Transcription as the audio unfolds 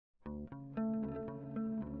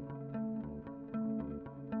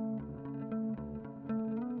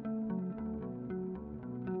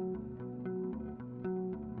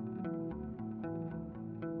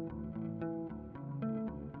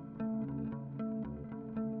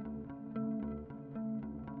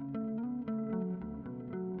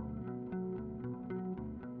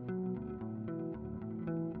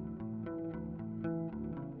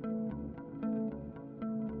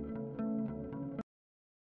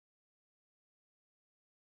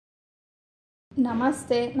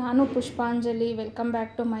ನಮಸ್ತೆ, ನಾನು ಪುಷ್ಪಾಂಜಲಿ. Welcome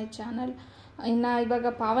back to my channel. ಇನ್ನು ಇವಾಗ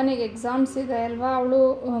ಪಾವನಿಗೆ ಎಕ್ಸಾಮ್ಸ್ ಇದೆ ಅಲ್ವಾ, ಅವಳು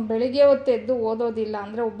ಬೆಳಿಗ್ಗೆ ಹೊತ್ತು ಎದ್ದು ಓದೋದಿಲ್ಲ.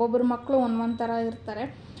 ಅಂದರೆ ಒಬ್ಬೊಬ್ಬರು ಮಕ್ಕಳು ಒಂದೊಂದು ಥರ ಇರ್ತಾರೆ.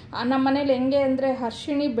 ನಮ್ಮ ಮನೇಲಿ ಹೆಂಗೆ ಅಂದರೆ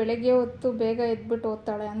ಹರ್ಷಿಣಿ ಬೆಳಗ್ಗೆ ಹೊತ್ತು ಬೇಗ ಎದ್ಬಿಟ್ಟು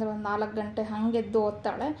ಓದ್ತಾಳೆ, ಅಂದರೆ ಒಂದು 4 ಗಂಟೆ ಹಂಗೆ ಎದ್ದು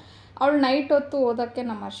ಓದ್ತಾಳೆ. ಅವಳು ನೈಟ್ ಹೊತ್ತು ಓದೋಕ್ಕೆ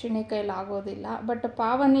ನಮ್ಮ ಹರ್ಷಿಣಿ ಕೈಲಿ ಆಗೋದಿಲ್ಲ. ಬಟ್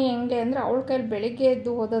ಪಾವನಿ ಹೆಂಗೆ ಅಂದರೆ ಅವಳ ಕೈಲಿ ಬೆಳಿಗ್ಗೆ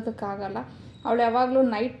ಎದ್ದು ಓದೋದಕ್ಕಾಗಲ್ಲ. ಅವಳು ಯಾವಾಗಲೂ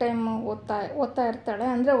ನೈಟ್ ಟೈಮ್ ಓದ್ತಾ ಇರ್ತಾಳೆ.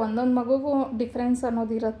 ಅಂದರೆ ಒಂದೊಂದು ಮಗುಗೂ ಡಿಫ್ರೆನ್ಸ್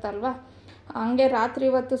ಅನ್ನೋದು ಇರುತ್ತಲ್ವ, ಹಂಗೆ ರಾತ್ರಿ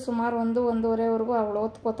ಹೊತ್ತು ಸುಮಾರು 1-1:30ವರೆಗೂ ಅವಳು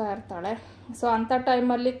ಓದ್ಕೋತಾ ಇರ್ತಾಳೆ. ಸೊ ಅಂಥ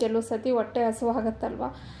ಟೈಮಲ್ಲಿ ಕೆಲವು ಸತಿ ಹೊಟ್ಟೆ ಹಸುವಾಗತ್ತಲ್ವ,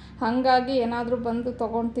 ಹಾಗಾಗಿ ಏನಾದರೂ ಬಂದು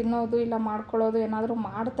ತೊಗೊಂಡು ತಿನ್ನೋದು ಇಲ್ಲ ಮಾಡ್ಕೊಳ್ಳೋದು ಏನಾದರೂ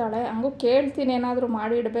ಮಾಡ್ತಾಳೆ. ಹಂಗೂ ಕೇಳ್ತೀನಿ, ಏನಾದರೂ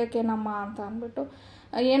ಮಾಡಿ ಇಡಬೇಕೇನಮ್ಮ ಅಂತ ಅಂದ್ಬಿಟ್ಟು.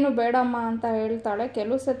 ಏನು ಬೇಡಮ್ಮ ಅಂತ ಹೇಳ್ತಾಳೆ.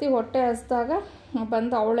 ಕೆಲವು ಸತಿ ಹೊಟ್ಟೆ ಹಸಿದಾಗ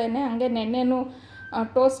ಬಂದು ಅವಳೇನೆ ಹಂಗೆ ನೆನ್ನೆನೂ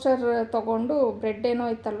ಟೋಸ್ಟರ್ ತೊಗೊಂಡು ಬ್ರೆಡ್ ಏನೋ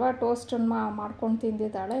ಇತ್ತಲ್ವ, ಟೋಸ್ಟನ್ನು ಮಾಡ್ಕೊಂಡು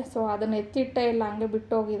ತಿಂದಿದ್ದಾಳೆ. ಸೊ ಅದನ್ನು ಎತ್ತಿಟ್ಟೇ ಇಲ್ಲ, ಹಂಗೆ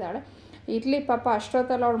ಬಿಟ್ಟೋಗಿದ್ದಾಳೆ. ಇರಲಿ ಪಾಪ,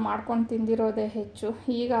 ಅಷ್ಟೊತ್ತಲ್ಲಿ ಅವಳು ಮಾಡ್ಕೊಂಡು ತಿಂದಿರೋದೇ ಹೆಚ್ಚು.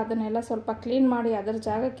 ಈಗ ಅದನ್ನೆಲ್ಲ ಸ್ವಲ್ಪ ಕ್ಲೀನ್ ಮಾಡಿ ಅದರ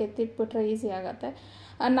ಜಾಗಕ್ಕೆ ಎತ್ತಿಟ್ಬಿಟ್ರೆ ಈಸಿ ಆಗುತ್ತೆ.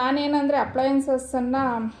 ನಾನೇನಂದರೆ ಅಪ್ಲಯನ್ಸಸ್ಸನ್ನು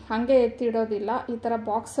ಹಾಗೆ ಎತ್ತಿಡೋದಿಲ್ಲ, ಈ ಥರ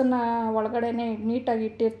ಬಾಕ್ಸನ್ನು ಒಳಗಡೆ ನೀಟಾಗಿ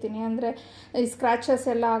ಇಟ್ಟಿರ್ತೀನಿ. ಅಂದರೆ ಈ ಸ್ಕ್ರ್ಯಾಚಸ್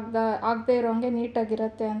ಎಲ್ಲ ಆಗದೆ ಇರೋಂಗೆ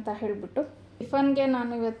ನೀಟಾಗಿರುತ್ತೆ ಅಂತ ಹೇಳಿಬಿಟ್ಟು. ಟಿಫನ್ಗೆ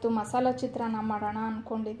ನಾನು ಇವತ್ತು ಮಸಾಲ ಚಿತ್ರಾನ್ನ ಮಾಡೋಣ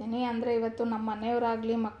ಅಂದ್ಕೊಂಡಿದ್ದೀನಿ. ಅಂದರೆ ಇವತ್ತು ನಮ್ಮ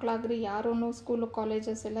ಮನೆಯವರಾಗಲಿ ಮಕ್ಕಳಾಗಲಿ ಯಾರೂ ಸ್ಕೂಲು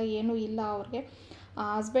ಕಾಲೇಜಸ್ ಎಲ್ಲ ಏನೂ ಇಲ್ಲ ಅವ್ರಿಗೆ.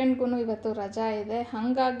 ಹಸ್ಬೆಂಡ್ಗೂ ಇವತ್ತು ರಜಾ ಇದೆ.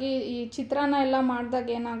 ಹಾಗಾಗಿ ಈ ಚಿತ್ರಾನ್ನ ಎಲ್ಲ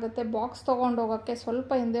ಮಾಡಿದಾಗ ಏನಾಗುತ್ತೆ, ಬಾಕ್ಸ್ ತೊಗೊಂಡು ಹೋಗೋಕ್ಕೆ ಸ್ವಲ್ಪ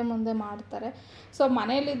ಹಿಂದೆ ಮುಂದೆ ಮಾಡ್ತಾರೆ. ಸೊ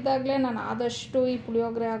ಮನೇಲಿದ್ದಾಗಲೇ ನಾನು ಆದಷ್ಟು ಈ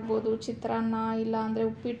ಪುಳಿಯೋಗರೆ ಆಗ್ಬೋದು, ಚಿತ್ರಾನ್ನ ಇಲ್ಲ ಅಂದರೆ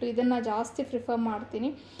ಉಪ್ಪಿಟ್ಟು, ಇದನ್ನು ಜಾಸ್ತಿ ಪ್ರಿಫರ್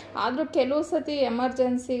ಮಾಡ್ತೀನಿ. ಆದರೂ ಕೆಲವು ಸತಿ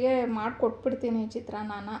ಎಮರ್ಜೆನ್ಸಿಗೆ ಮಾಡಿಕೊಟ್ಬಿಡ್ತೀನಿ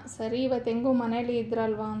ಚಿತ್ರಾನ್ನನ. ಸರಿ ಇವತ್ತು ಹೆಂಗೂ ಮನೇಲಿ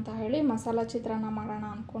ಇದ್ರಲ್ವ ಅಂತ ಹೇಳಿ ಮಸಾಲ ಚಿತ್ರಾನ್ನ ಮಾಡೋಣ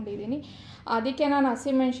ಅಂದ್ಕೊಂಡಿದ್ದೀನಿ. ಅದಕ್ಕೆ ನಾನು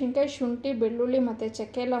ಹಸಿಮೆಣ್ಸಿನ್ಕಾಯಿ, ಶುಂಠಿ, ಬೆಳ್ಳುಳ್ಳಿ ಮತ್ತು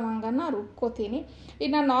ಚಕ್ಕೆ ಲವಂಗನ ರುಬ್ಕೋತೀನಿ.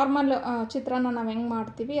 ಇನ್ನು ನಾರ್ಮಲ್ ಚಿತ್ರಾನ್ನ ನಾವು ಹೆಂಗೆ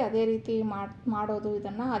ಮಾಡ್ತೀವಿ ಅದೇ ರೀತಿ ಮಾಡೋದು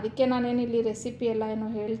ಇದನ್ನು. ಅದಕ್ಕೆ ನಾನೇನಿಲ್ಲಿ ರೆಸಿಪಿ ಎಲ್ಲ ಏನೂ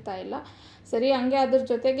ಹೇಳ್ತಾ ಇಲ್ಲ. ಸರಿ, ಹಂಗೆ ಅದ್ರ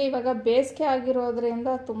ಜೊತೆಗೆ ಇವಾಗ ಬೇಸಿಗೆ ಆಗಿರೋದ್ರಿಂದ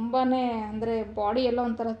ತುಂಬಾ ಅಂದರೆ ಬಾಡಿ ಎಲ್ಲ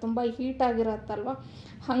ಒಂಥರ ತುಂಬ ಹೀಟಾಗಿರತ್ತಲ್ವ,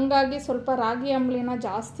 ಹಾಗಾಗಿ ಸ್ವಲ್ಪ ರಾಗಿ ಅಂಬಲಿನ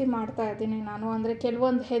ಜಾಸ್ತಿ ಮಾಡ್ತಾ ಇದ್ದೀನಿ ನಾನು. ಅಂದರೆ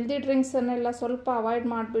ಕೆಲವೊಂದು ಹೆಲ್ದಿ ಡ್ರಿಂಕ್ಸನ್ನೆಲ್ಲ ಸ್ವಲ್ಪ ಅವಾಯ್ಡ್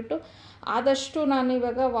ಮಾಡಿಬಿಟ್ಟು ಆದಷ್ಟು ನಾನು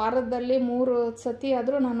ಇವಾಗ ವಾರದಲ್ಲಿ 3 ಸತಿ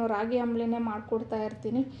ಆದರೂ ನಾನು ರಾಗಿ ಅಂಬಲಿನೇ ಮಾಡಿಕೊಡ್ತಾ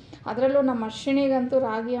ಇರ್ತೀನಿ. ಅದರಲ್ಲೂ ನಮ್ಮ ಅರ್ಶಿಣಿಗಂತೂ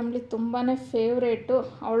ರಾಗಿ ಅಂಬಲಿ ತುಂಬಾ ಫೇವ್ರೇಟು.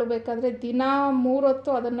 ಅವಳು ಬೇಕಾದರೆ ದಿನ 3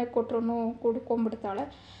 ಹೊತ್ತು ಅದನ್ನೇ ಕೊಟ್ಟರು ಕುಡ್ಕೊಂಡ್ಬಿಡ್ತಾಳೆ.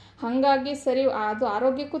 ಹಾಗಾಗಿ ಸರಿ, ಅದು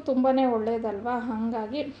ಆರೋಗ್ಯಕ್ಕೂ ತುಂಬಾ ಒಳ್ಳೆಯದಲ್ವ.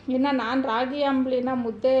 ಹಾಗಾಗಿ ಇನ್ನು ನಾನು ರಾಗಿ ಅಂಬಲಿನ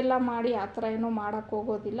ಮುದ್ದೆ ಎಲ್ಲ ಮಾಡಿ ಆ ಥರ ಏನೂ ಮಾಡೋಕ್ಕೆ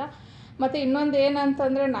ಹೋಗೋದಿಲ್ಲ. ಮತ್ತು ಇನ್ನೊಂದು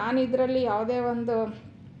ಏನಂತಂದರೆ ನಾನು ಇದರಲ್ಲಿ ಯಾವುದೇ ಒಂದು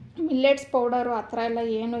ಮಿಲ್ಲೆಟ್ಸ್ ಪೌಡರು ಆ ಥರ ಎಲ್ಲ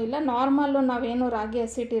ಏನೂ ಇಲ್ಲ. ನಾರ್ಮಲ್ಲು ನಾವೇನು ರಾಗಿ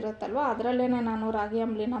ಹಸಿಟ್ಟು ಇರುತ್ತಲ್ವ ಅದರಲ್ಲೇ ನಾನು ರಾಗಿ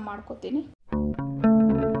ಅಂಬಲಿನ ಮಾಡ್ಕೋತೀನಿ.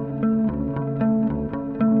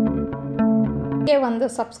 ಒಂದು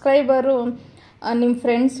ಸಬ್ಸ್ಕ್ರೈಬರು ನಿಮ್ಮ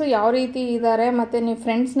ಫ್ರೆಂಡ್ಸು ಯಾವ ರೀತಿ ಇದ್ದಾರೆ ಮತ್ತು ನೀವು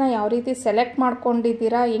ಫ್ರೆಂಡ್ಸ್ನ ಯಾವ ರೀತಿ ಸೆಲೆಕ್ಟ್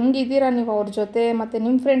ಮಾಡ್ಕೊಂಡಿದ್ದೀರಾ, ಹೆಂಗಿದ್ದೀರಾ ನೀವು ಅವ್ರ ಜೊತೆ, ಮತ್ತು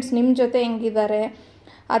ನಿಮ್ಮ ಫ್ರೆಂಡ್ಸ್ ನಿಮ್ಮ ಜೊತೆ ಹೆಂಗಿದ್ದಾರೆ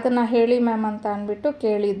ಅದನ್ನು ಹೇಳಿ ಮ್ಯಾಮ್ ಅಂತ ಅಂದ್ಬಿಟ್ಟು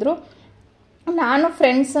ಕೇಳಿದರು. ನಾನು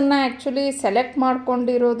ಫ್ರೆಂಡ್ಸನ್ನು ಆ್ಯಕ್ಚುಲಿ ಸೆಲೆಕ್ಟ್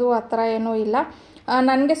ಮಾಡ್ಕೊಂಡಿರೋದು ಆ ಥರ ಏನೂ ಇಲ್ಲ.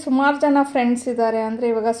 ನನಗೆ ಸುಮಾರು ಜನ ಫ್ರೆಂಡ್ಸ್ ಇದ್ದಾರೆ. ಅಂದರೆ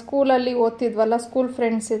ಇವಾಗ ಸ್ಕೂಲಲ್ಲಿ ಓದ್ತಿದ್ವಲ್ಲ, ಸ್ಕೂಲ್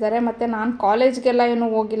ಫ್ರೆಂಡ್ಸ್ ಇದ್ದಾರೆ. ಮತ್ತು ನಾನು ಕಾಲೇಜ್ಗೆಲ್ಲ ಏನೂ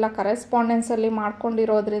ಹೋಗಿಲ್ಲ, ಕರೆಸ್ಪಾಂಡೆನ್ಸಲ್ಲಿ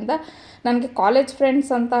ಮಾಡ್ಕೊಂಡಿರೋದ್ರಿಂದ ನನಗೆ ಕಾಲೇಜ್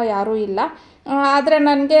ಫ್ರೆಂಡ್ಸ್ ಅಂತ ಯಾರೂ ಇಲ್ಲ. ಆದರೆ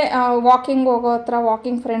ನನಗೆ ವಾಕಿಂಗ್ ಹೋಗೋ ಹತ್ರ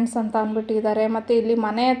ವಾಕಿಂಗ್ ಫ್ರೆಂಡ್ಸ್ ಅಂತ ಅಂದ್ಬಿಟ್ಟಿದ್ದಾರೆ. ಮತ್ತು ಇಲ್ಲಿ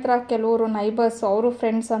ಮನೆ ಹತ್ರ ಕೆಲವರು ನೈಬರ್ಸ್, ಅವರು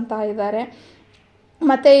ಫ್ರೆಂಡ್ಸ್ ಅಂತ ಇದ್ದಾರೆ.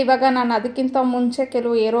 ಮತ್ತು ಇವಾಗ ನಾನು ಅದಕ್ಕಿಂತ ಮುಂಚೆ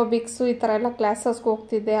ಕೆಲವು ಏರೋಬಿಕ್ಸು ಈ ಥರ ಎಲ್ಲ ಕ್ಲಾಸಸ್ಗೆ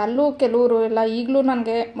ಹೋಗ್ತಿದ್ದೆ, ಅಲ್ಲೂ ಕೆಲವರು ಎಲ್ಲ ಈಗಲೂ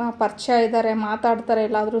ನನಗೆ ಪರಿಚಯ ಇದ್ದಾರೆ, ಮಾತಾಡ್ತಾರೆ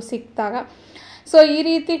ಎಲ್ಲಾದರೂ ಸಿಕ್ಕಿದಾಗ. ಸೊ ಈ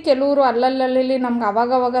ರೀತಿ ಕೆಲವರು ಅಲ್ಲಲ್ಲಿ ನಮ್ಗೆ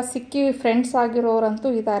ಅವಾಗವಾಗ ಸಿಕ್ಕಿ ಫ್ರೆಂಡ್ಸ್ ಆಗಿರೋರಂತೂ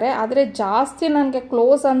ಇದ್ದಾರೆ. ಆದರೆ ಜಾಸ್ತಿ ನನಗೆ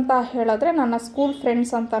ಕ್ಲೋಸ್ ಅಂತ ಹೇಳಿದ್ರೆ ನನ್ನ ಸ್ಕೂಲ್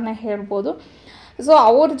ಫ್ರೆಂಡ್ಸ್ ಅಂತಲೇ ಹೇಳ್ಬೋದು. ಸೊ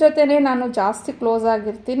ಅವ್ರ ಜೊತೆನೇ ನಾನು ಜಾಸ್ತಿ ಕ್ಲೋಸ್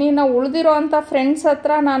ಆಗಿರ್ತೀನಿ. ನಾವು ಉಳಿದಿರೋ ಅಂಥ ಫ್ರೆಂಡ್ಸ್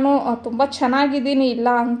ಹತ್ರ ನಾನು ತುಂಬ ಚೆನ್ನಾಗಿದ್ದೀನಿ, ಇಲ್ಲ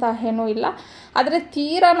ಅಂತ ಏನೂ ಇಲ್ಲ. ಆದರೆ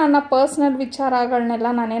ತೀರಾ ನನ್ನ ಪರ್ಸ್ನಲ್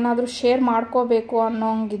ವಿಚಾರಗಳನ್ನೆಲ್ಲ ನಾನೇನಾದರೂ ಶೇರ್ ಮಾಡ್ಕೋಬೇಕು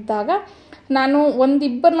ಅನ್ನೋಂಗಿದ್ದಾಗ ನಾನು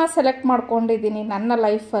 1-2 ಸೆಲೆಕ್ಟ್ ಮಾಡ್ಕೊಂಡಿದ್ದೀನಿ ನನ್ನ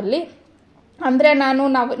ಲೈಫಲ್ಲಿ. ಅಂದರೆ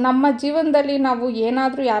ನಮ್ಮ ಜೀವನದಲ್ಲಿ ನಾವು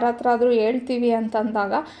ಏನಾದರೂ ಯಾರ ಹತ್ರ ಆದರೂ ಹೇಳ್ತೀವಿ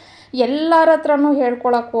ಅಂತಂದಾಗ ಎಲ್ಲರ ಹತ್ರನೂ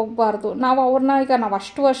ಹೇಳ್ಕೊಳಕ್ಕೆ ಹೋಗಬಾರ್ದು. ನಾವು ಅವ್ರನ್ನ ಈಗ ನಾವು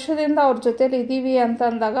ಅಷ್ಟು ವರ್ಷದಿಂದ ಅವ್ರ ಜೊತೇಲಿ ಇದ್ದೀವಿ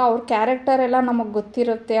ಅಂತಂದಾಗ ಅವ್ರ ಕ್ಯಾರೆಕ್ಟರ್ ಎಲ್ಲ ನಮಗೆ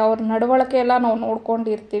ಗೊತ್ತಿರುತ್ತೆ, ಅವ್ರ ನಡವಳಿಕೆ ಎಲ್ಲ ನಾವು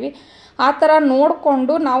ನೋಡ್ಕೊಂಡಿರ್ತೀವಿ. ಆ ಥರ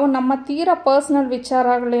ನೋಡಿಕೊಂಡು ನಾವು ನಮ್ಮ ತೀರಾ ಪರ್ಸ್ನಲ್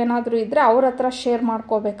ವಿಚಾರಗಳೇನಾದರೂ ಇದ್ದರೆ ಅವ್ರ ಹತ್ರ ಶೇರ್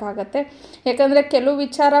ಮಾಡ್ಕೋಬೇಕಾಗತ್ತೆ. ಯಾಕಂದರೆ ಕೆಲವು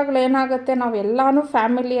ವಿಚಾರಗಳೇನಾಗುತ್ತೆ ನಾವು ಎಲ್ಲನೂ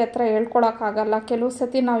ಫ್ಯಾಮಿಲಿ ಹತ್ರ ಹೇಳ್ಕೊಳಕ್ಕಾಗಲ್ಲ. ಕೆಲವು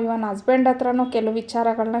ಸತಿ ನಾವು ಇವನ್ ಹಸ್ಬೆಂಡ್ ಹತ್ರನೂ ಕೆಲವು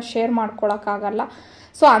ವಿಚಾರಗಳನ್ನ ಶೇರ್ ಮಾಡ್ಕೊಳಕ್ಕಾಗಲ್ಲ.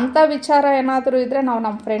 ಸೊ ಅಂಥ ವಿಚಾರ ಏನಾದರೂ ಇದ್ದರೆ ನಾವು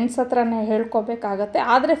ನಮ್ಮ ಫ್ರೆಂಡ್ಸ್ ಹತ್ರನೇ ಹೇಳ್ಕೊಬೇಕಾಗತ್ತೆ.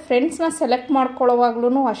 ಆದರೆ ಫ್ರೆಂಡ್ಸ್ನ ಸೆಲೆಕ್ಟ್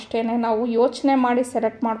ಮಾಡ್ಕೊಳ್ಳೋವಾಗ್ಲೂ ಅಷ್ಟೇ ನಾವು ಯೋಚನೆ ಮಾಡಿ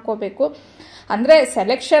ಸೆಲೆಕ್ಟ್ ಮಾಡ್ಕೋಬೇಕು. ಅಂದರೆ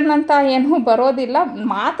ಸೆಲೆಕ್ಷನ್ ಅಂತ ಏನೂ ಬರೋದಿಲ್ಲ,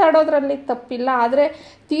 ಮಾತಾಡೋದ್ರಲ್ಲಿ ತಪ್ಪಿಲ್ಲ. ಆದರೆ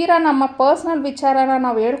ತೀರಾ ನಮ್ಮ ಪರ್ಸ್ನಲ್ ವಿಚಾರನ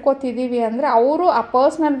ನಾವು ಹೇಳ್ಕೊತಿದ್ದೀವಿ ಅಂದರೆ ಅವರು ಆ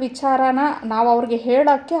ಪರ್ಸ್ನಲ್ ವಿಚಾರನ ನಾವು ಅವ್ರಿಗೆ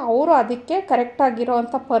ಹೇಳೋಕ್ಕೆ ಅವರು ಅದಕ್ಕೆ ಕರೆಕ್ಟಾಗಿರೋ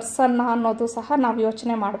ಅಂಥ ಪರ್ಸನ್ನ ಅನ್ನೋದು ಸಹ ನಾವು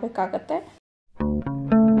ಯೋಚನೆ ಮಾಡಬೇಕಾಗತ್ತೆ.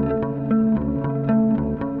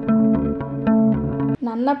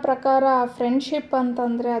 ನನ್ನ ಪ್ರಕಾರ ಫ್ರೆಂಡ್ಶಿಪ್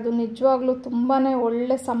ಅಂತಂದರೆ ಅದು ನಿಜವಾಗ್ಲೂ ತುಂಬಾ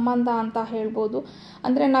ಒಳ್ಳೆ ಸಂಬಂಧ ಅಂತ ಹೇಳ್ಬೋದು.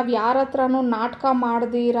 ಅಂದರೆ ನಾವು ಯಾರ ಹತ್ರನೂ ನಾಟಕ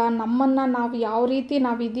ಮಾಡ್ದಿರ ನಮ್ಮನ್ನು ನಾವು ಯಾವ ರೀತಿ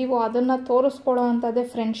ನಾವಿದ್ದೀವೋ ಅದನ್ನು ತೋರಿಸ್ಕೊಳ್ಳೋ ಅಂಥದ್ದೇ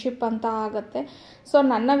ಫ್ರೆಂಡ್ಶಿಪ್ ಅಂತ ಆಗುತ್ತೆ. ಸೊ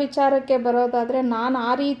ನನ್ನ ವಿಚಾರಕ್ಕೆ ಬರೋದಾದರೆ ನಾನು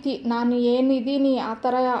ಆ ರೀತಿ ನಾನು ಏನಿದ್ದೀನಿ ಆ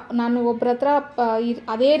ಥರ ನಾನು ಒಬ್ರ ಹತ್ರ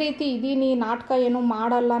ಅದೇ ರೀತಿ ಇದ್ದೀನಿ, ನಾಟಕ ಏನೂ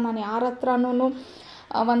ಮಾಡಲ್ಲ, ನಾನು ಯಾರ ಹತ್ರನೂ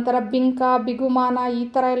ಒಂಥರ ಬಿಗುಮಾನ ಈ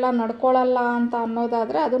ಥರ ಎಲ್ಲ ನಡ್ಕೊಳ್ಳಲ್ಲ ಅಂತ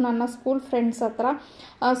ಅನ್ನೋದಾದರೆ ಅದು ನನ್ನ ಸ್ಕೂಲ್ ಫ್ರೆಂಡ್ಸ್ ಹತ್ರ.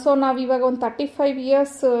 ಸೊ ನಾವಿವಾಗ ಒಂದು 35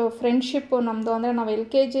 ಇಯರ್ಸ್ ಫ್ರೆಂಡ್ಶಿಪ್ಪು ನಮ್ಮದು. ಅಂದರೆ ನಾವು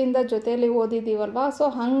LKGಯಿಂದ ಜೊತೇಲಿ ಓದಿದ್ದೀವಲ್ವ. ಸೊ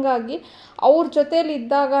ಹಾಗಾಗಿ ಅವ್ರ ಜೊತೇಲಿ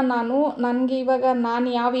ಇದ್ದಾಗ ನನಗೆ ಇವಾಗ ನಾನು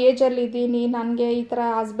ಯಾವ ಏಜಲ್ಲಿದ್ದೀನಿ, ನನಗೆ ಈ ಥರ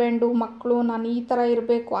ಹಸ್ಬೆಂಡು ಮಕ್ಕಳು ನಾನು ಈ ಥರ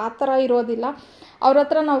ಇರಬೇಕು ಆ ಥರ ಇರೋದಿಲ್ಲ. ಅವ್ರ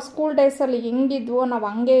ಹತ್ರ ನಾವು ಸ್ಕೂಲ್ ಡೇಸಲ್ಲಿ ಹೆಂಗಿದ್ವೋ ನಾವು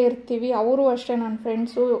ಹಂಗೆ ಇರ್ತೀವಿ. ಅವರು ಅಷ್ಟೇ ನನ್ನ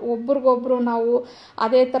ಫ್ರೆಂಡ್ಸು. ಒಬ್ರಿಗೊಬ್ರು ನಾವು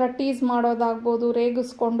ಅದೇ ಥರ ಟೀಸ್ ಮಾಡೋದಾಗ್ಬೋದು,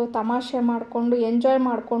 ರೇಗಿಸ್ಕೊಂಡು ತಮಾಷೆ ಮಾಡಿಕೊಂಡು ಎಂಜಾಯ್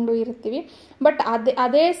ಮಾಡಿಕೊಂಡು ಇರ್ತೀವಿ. ಬಟ್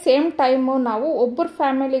ಅದೇ ಸೇಮ್ ಟೈಮು ನಾವು ಒಬ್ಬರ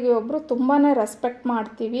ಫ್ಯಾಮಿಲಿಗೆ ಒಬ್ಬರು ತುಂಬಾ ರೆಸ್ಪೆಕ್ಟ್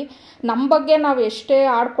ಮಾಡ್ತೀವಿ. ನಮ್ಮ ಬಗ್ಗೆ ನಾವು ಎಷ್ಟೇ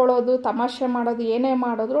ಆಡ್ಕೊಳ್ಳೋದು ತಮಾಷೆ ಮಾಡೋದು ಏನೇ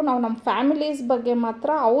ಮಾಡಿದ್ರು ನಾವು ನಮ್ಮ ಫ್ಯಾಮಿಲೀಸ್ ಬಗ್ಗೆ ಮಾತ್ರ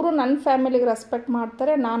ಅವರು ನನ್ನ ಫ್ಯಾಮಿಲಿಗೆ ರೆಸ್ಪೆಕ್ಟ್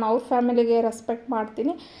ಮಾಡ್ತಾರೆ, ನಾನು ಅವ್ರ ಫ್ಯಾಮಿಲಿಗೆ ರೆಸ್ಪೆಕ್ಟ್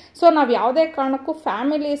ಮಾಡ್ತೀನಿ. ಸೊ ನಾವು ಯಾವುದೇ ಕಾರಣಕ್ಕೂ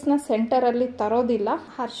ಫ್ಯಾಮಿಲೀಸ್ನ ಸೆಂಟರಲ್ಲಿ ತರೋದಿಲ್ಲ.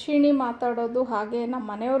 ಹರ್ಷಿಣಿ ಮಾತಾಡೋದು ಹಾಗೆ ನಮ್ಮ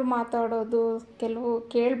ಮನೆಯವ್ರು ಮಾತಾಡೋದು ಕೆಲವು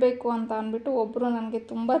ಕೇಳಬೇಕು ಅಂತ ಅಂದ್ಬಿಟ್ಟು ಒಬ್ಬರು ನನಗೆ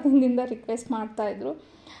ತುಂಬ ದಿನದಿಂದ ರಿಕ್ವೆಸ್ಟ್ ಮಾಡ್ತಾಯಿದ್ರು.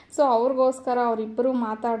 ಸೊ ಅವ್ರಿಗೋಸ್ಕರ ಅವರಿಬ್ಬರು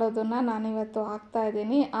ಮಾತಾಡೋದನ್ನು ನಾನಿವತ್ತು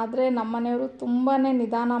ಹಾಕ್ತಾಯಿದ್ದೀನಿ. ಆದರೆ ನಮ್ಮ ಮನೆಯವರು ತುಂಬಾ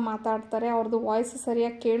ನಿಧಾನ ಮಾತಾಡ್ತಾರೆ. ಅವ್ರದ್ದು ವಾಯ್ಸ್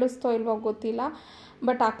ಸರಿಯಾಗಿ ಕೇಳಿಸ್ತೋ ಇಲ್ವೋ ಗೊತ್ತಿಲ್ಲ.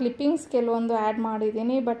 ಬಟ್ ಆ ಕ್ಲಿಪ್ಪಿಂಗ್ಸ್ ಕೆಲವೊಂದು ಆ್ಯಡ್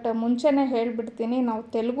ಮಾಡಿದ್ದೀನಿ. ಬಟ್ ಮುಂಚೆನೇ ಹೇಳಿಬಿಡ್ತೀನಿ, ನಾವು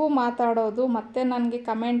ತೆಲುಗು ಮಾತಾಡೋದು ಮತ್ತು ನನಗೆ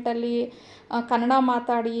ಕಮೆಂಟಲ್ಲಿ ಕನ್ನಡ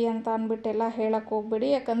ಮಾತಾಡಿ ಅಂತ ಅಂದ್ಬಿಟ್ಟೆಲ್ಲ ಹೇಳಕ್ಕೆ ಹೋಗ್ಬೇಡಿ.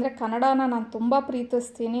 ಯಾಕಂದರೆ ಕನ್ನಡನ ನಾನು ತುಂಬ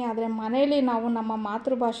ಪ್ರೀತಿಸ್ತೀನಿ. ಆದರೆ ಮನೇಲಿ ನಾವು ನಮ್ಮ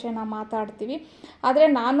ಮಾತೃಭಾಷೆನ ಮಾತಾಡ್ತೀವಿ. ಆದರೆ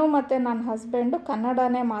ನಾನು ಮತ್ತು ನನ್ನ ಹಸ್ಬೆಂಡು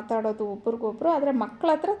ಕನ್ನಡನೇ ಮಾತಾಡೋದು ಒಬ್ರಿಗೊಬ್ರು. ಆದರೆ ಮಕ್ಕಳ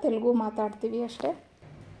ಹತ್ರ ತೆಲುಗು ಮಾತಾಡ್ತೀವಿ ಅಷ್ಟೇ.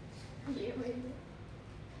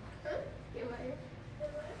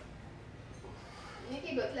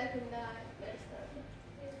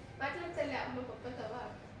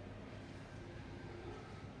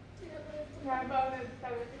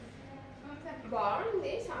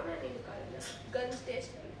 బాగుంది చాలా నేను కాదు గన్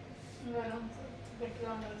స్టేషన్ గట్టిగా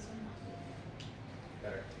ఉండాల్సి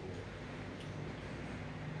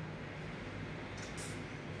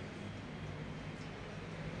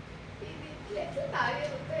ఇది ఎట్లా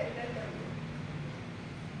తాగేది ఏంటంటే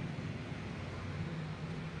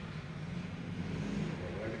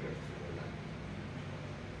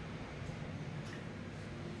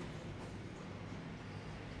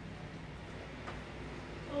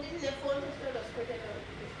ఫోన్ చేస్తాడు హాస్పిటల్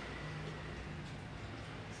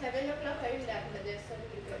 7 o'clock అయింది అట్లా చేస్తాను.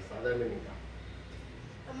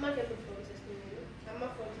 అమ్మకి ఎప్పుడు ఫోన్ చేస్తుంది? అమ్మ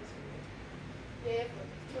ఫోన్ చేస్తుంది.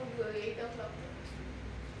 8 o'clock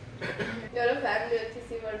ఎవరో ఫ్యామిలీ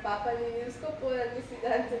వచ్చేసి వాడు పాపాని చూసుకోపోదని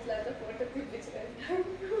సిద్ధాంత్ ఇట్లా ఫోటో తీపించారు.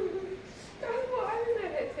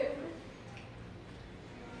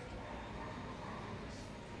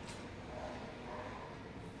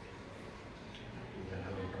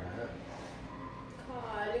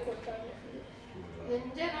 ఖాళీ కొట్టాలి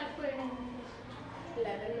ఎంజాయ్ నడిపోయాడు.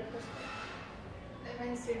 11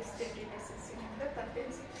 6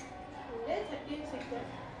 13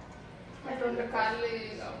 రెండు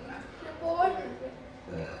ఖాళీగా ఉన్నా పోవాలి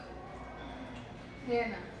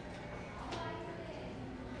ఏనా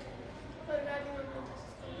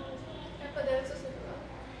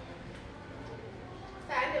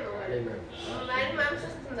ఫ్యాన్ ఏమో ఫ్యాన్ మ్యామ్స్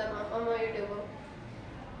వస్తుందమ్మా అమ్మ యూట్యూబ్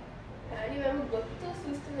ఫ్యాన్ మ్యామ్ ಗೊತ್ತು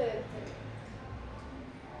చూస్తూనే ಇರ್ತಾರೆ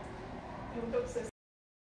ಯೂಟ್ಯೂಬ್.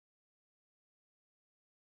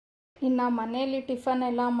 ಇನ್ನು ಮನೇಲಿ ಟಿಫನ್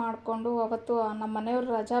ಎಲ್ಲ ಮಾಡಿಕೊಂಡು ಅವತ್ತು ನಮ್ಮ ಮನೆಯವ್ರ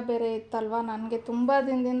ರಜಾ ಬೇರೆ ಇತ್ತಲ್ವ. ನನಗೆ ತುಂಬ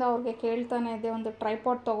ದಿನದಿಂದ ಅವ್ರಿಗೆ ಕೇಳ್ತಾನೆ ಇದ್ದೆ, ಒಂದು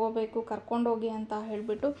ಟ್ರೈಪಾಡ್ ತೊಗೋಬೇಕು ಕರ್ಕೊಂಡೋಗಿ ಅಂತ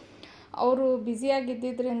ಹೇಳಿಬಿಟ್ಟು. ಅವರು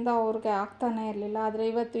ಬ್ಯುಸಿಯಾಗಿದ್ದರಿಂದ ಅವ್ರಿಗೆ ಆಗ್ತಾನೆ ಇರಲಿಲ್ಲ. ಆದರೆ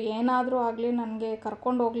ಇವತ್ತು ಏನಾದರೂ ಆಗಲಿ ನನಗೆ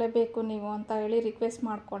ಕರ್ಕೊಂಡು ಹೋಗಲೇಬೇಕು ನೀವು ಅಂತ ಹೇಳಿ ರಿಕ್ವೆಸ್ಟ್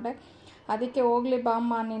ಮಾಡಿಕೊಂಡೆ. ಅದಕ್ಕೆ ಹೋಗಲಿ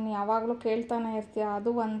ಬಾಮ್ಮ, ನೀನು ಯಾವಾಗಲೂ ಕೇಳ್ತಾನೆ ಇರ್ತೀಯ,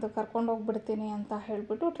 ಅದು ಒಂದು ಕರ್ಕೊಂಡೋಗ್ಬಿಡ್ತೀನಿ ಅಂತ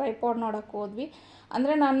ಹೇಳಿಬಿಟ್ಟು ಟ್ರೈಪಾಡ್ ನೋಡೋಕ್ಕೆ ಹೋದ್ವಿ.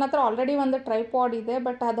 ಅಂದರೆ ನನ್ನ ಹತ್ರ ಆಲ್ರೆಡಿ ಒಂದು ಟ್ರೈಪಾಡ್ ಇದೆ,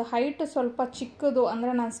 ಬಟ್ ಅದು ಹೈಟ್ ಸ್ವಲ್ಪ ಚಿಕ್ಕದು.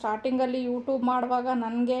 ಅಂದರೆ ನಾನು ಸ್ಟಾರ್ಟಿಂಗಲ್ಲಿ ಯೂಟ್ಯೂಬ್ ಮಾಡುವಾಗ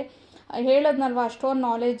ನನಗೆ ಹೇಳೋದ್ನಲ್ವ ಅಷ್ಟೊಂದು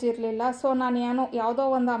ನಾಲೆಜ್ ಇರಲಿಲ್ಲ. ಸೊ ನಾನು ಯಾವುದೋ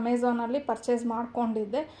ಒಂದು ಅಮೆಝಾನಲ್ಲಿ ಪರ್ಚೇಸ್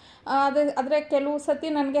ಮಾಡ್ಕೊಂಡಿದ್ದೆ. ಆದರೆ ಕೆಲವು ಸತಿ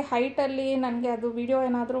ನನಗೆ ಹೈಟಲ್ಲಿ ನನಗೆ ಅದು ವಿಡಿಯೋ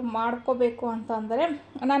ಏನಾದರೂ ಮಾಡ್ಕೋಬೇಕು ಅಂತಂದರೆ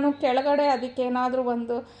ನಾನು ಕೆಳಗಡೆ ಅದಕ್ಕೆ ಏನಾದರೂ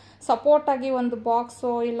ಒಂದು ಸಪೋರ್ಟಾಗಿ ಒಂದು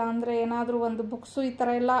ಬಾಕ್ಸು ಇಲ್ಲಾಂದರೆ ಏನಾದರೂ ಒಂದು ಬುಕ್ಸು ಈ ಥರ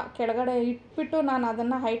ಎಲ್ಲ ಕೆಳಗಡೆ ಇಟ್ಬಿಟ್ಟು ನಾನು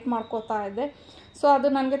ಅದನ್ನು ಹೈಟ್ ಮಾಡ್ಕೋತಾ ಇದ್ದೆ. ಸೊ ಅದು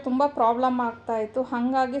ನನಗೆ ತುಂಬ ಪ್ರಾಬ್ಲಮ್ ಆಗ್ತಾಯಿತ್ತು.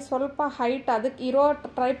 ಹಾಗಾಗಿ ಸ್ವಲ್ಪ ಹೈಟ್ ಅದಕ್ಕೆ ಇರೋ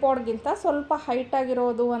ಟ್ರೈಪಾಡ್ಗಿಂತ ಸ್ವಲ್ಪ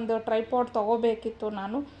ಹೈಟಾಗಿರೋದು ಒಂದು ಟ್ರೈಪಾಡ್ ತೊಗೋಬೇಕಿತ್ತು.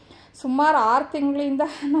 ನಾನು ಸುಮಾರು 6 ತಿಂಗಳಿಂದ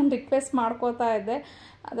ನಾನು ರಿಕ್ವೆಸ್ಟ್ ಮಾಡ್ಕೋತಾ ಇದ್ದೆ.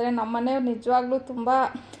 ಆದರೆ ನಮ್ಮ ಮನೆಯವ್ರು ನಿಜವಾಗ್ಲೂ ತುಂಬ,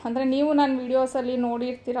 ಅಂದರೆ ನೀವು ನನ್ನ ವೀಡಿಯೋಸಲ್ಲಿ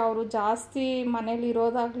ನೋಡಿರ್ತೀರ, ಅವರು ಜಾಸ್ತಿ ಮನೇಲಿ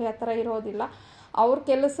ಇರೋದಾಗಲಿ ಆ ಥರ ಇರೋದಿಲ್ಲ. ಅವ್ರ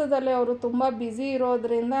ಕೆಲಸದಲ್ಲಿ ಅವರು ತುಂಬ ಬ್ಯುಸಿ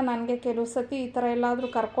ಇರೋದ್ರಿಂದ ನನಗೆ ಕೆಲವು ಸತಿ ಈ ಥರ ಎಲ್ಲಾದರೂ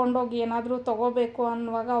ಕರ್ಕೊಂಡೋಗಿ ಏನಾದರೂ ತೊಗೋಬೇಕು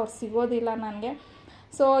ಅನ್ನುವಾಗ ಅವ್ರು ಸಿಗೋದಿಲ್ಲ ನನಗೆ.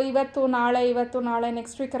 ಸೊ ಇವತ್ತು ನಾಳೆ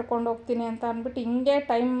ನೆಕ್ಸ್ಟ್ ವೀಕ್ ಕರ್ಕೊಂಡು ಹೋಗ್ತೀನಿ ಅಂತ ಅಂದ್ಬಿಟ್ಟು ಹಿಂಗೆ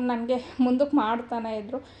ಟೈಮ್ ನನಗೆ ಮುಂದಕ್ಕೆ ಮಾಡ್ತಾನೆ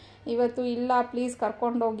ಇದ್ದರು. ಇವತ್ತು ಇಲ್ಲ ಪ್ಲೀಸ್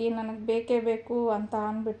ಕರ್ಕೊಂಡೋಗಿ, ನನಗೆ ಬೇಕೇ ಬೇಕು ಅಂತ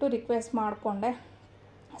ಅಂದ್ಬಿಟ್ಟು ರಿಕ್ವೆಸ್ಟ್ ಮಾಡಿಕೊಂಡೆ.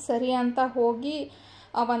 ಸರಿ ಅಂತ ಹೋಗಿ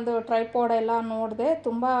ಆ ಒಂದು ಟ್ರೈಪಾಡ್ ಎಲ್ಲ ನೋಡಿದೆ.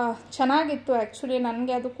 ತುಂಬ ಚೆನ್ನಾಗಿತ್ತು ಆ್ಯಕ್ಚುಲಿ.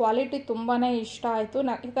 ನನಗೆ ಅದು ಕ್ವಾಲಿಟಿ ತುಂಬಾ ಇಷ್ಟ ಆಯಿತು.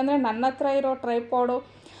 ಯಾಕಂದರೆ ನನ್ನ ಹತ್ರ ಇರೋ ಟ್ರೈಪಾಡು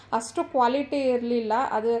ಅಷ್ಟು ಕ್ವಾಲಿಟಿ ಇರಲಿಲ್ಲ.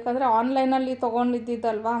 ಅದು ಯಾಕಂದರೆ ಆನ್ಲೈನಲ್ಲಿ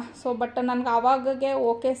ತೊಗೊಂಡಿದ್ದಲ್ವಾ. ಸೊ ಬಟ್ ನನಗೆ ಆವಾಗಗೆ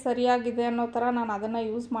ಓಕೆ ಸರಿಯಾಗಿದೆ ಅನ್ನೋ ಥರ ನಾನು ಅದನ್ನು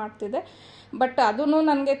ಯೂಸ್ ಮಾಡ್ತಿದ್ದೆ. ಬಟ್ ಅದೂ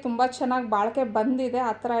ನನಗೆ ತುಂಬ ಚೆನ್ನಾಗಿ ಬಾಳಿಕೆ ಬಂದಿದೆ,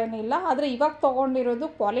 ಆ ಥರ ಏನಿಲ್ಲ. ಆದರೆ ಇವಾಗ ತೊಗೊಂಡಿರೋದು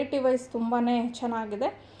ಕ್ವಾಲಿಟಿ ವೈಸ್ ತುಂಬಾ ಚೆನ್ನಾಗಿದೆ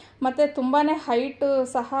ಮತ್ತು ತುಂಬಾ ಹೈಟು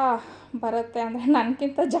ಸಹ ಬರುತ್ತೆ. ಅಂದರೆ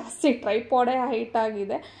ನನಗಿಂತ ಜಾಸ್ತಿ ಟ್ರೈಪಾಡೇ ಹೈಟ್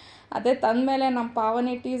ಆಗಿದೆ. ಅದೇ ತಂದಮೇಲೆ ನಮ್ಮ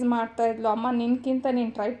ಪಾವನಿ ಟೀಸ್ ಮಾಡ್ತಾಯಿದ್ಲು, ಅಮ್ಮ ನಿನ್ಗಿಂತ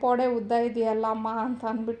ನೀನು ಟ್ರೈಪಾಡೇ ಉದ್ದ ಇದೆಯಲ್ಲ ಅಮ್ಮ ಅಂತ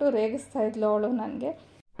ಅಂದ್ಬಿಟ್ಟು ರೇಗಿಸ್ತಾಯಿದ್ಲು ಅವಳು ನನಗೆ.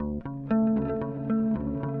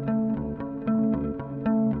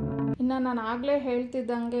 ಇನ್ನು ನಾನು ಆಗಲೇ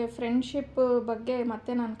ಹೇಳ್ತಿದ್ದಂಗೆ ಫ್ರೆಂಡ್ಶಿಪ್ ಬಗ್ಗೆ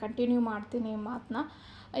ಮತ್ತೆ ನಾನು ಕಂಟಿನ್ಯೂ ಮಾಡ್ತೀನಿ ಈ ಮಾತನ್ನ.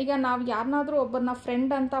 ಈಗ ನಾವು ಯಾರನ್ನಾದರೂ ಒಬ್ಬರನ್ನ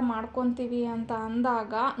ಫ್ರೆಂಡ್ ಅಂತ ಮಾಡ್ಕೊತೀವಿ ಅಂತ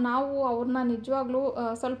ಅಂದಾಗ ನಾವು ಅವ್ರನ್ನ ನಿಜವಾಗ್ಲೂ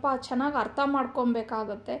ಸ್ವಲ್ಪ ಚೆನ್ನಾಗಿ ಅರ್ಥ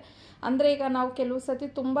ಮಾಡ್ಕೊಬೇಕಾಗತ್ತೆ. ಅಂದರೆ ಈಗ ನಾವು ಕೆಲವು ಸತಿ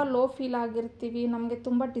ತುಂಬ ಲೋ ಫೀಲ್ ಆಗಿರ್ತೀವಿ, ನಮಗೆ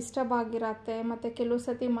ತುಂಬ ಡಿಸ್ಟರ್ಬ್ ಆಗಿರತ್ತೆ, ಮತ್ತು ಕೆಲವು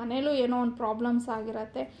ಸತಿ ಮನೇಲೂ ಏನೋ ಒಂದು ಪ್ರಾಬ್ಲಮ್ಸ್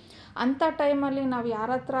ಆಗಿರತ್ತೆ. ಅಂಥ ಟೈಮಲ್ಲಿ ನಾವು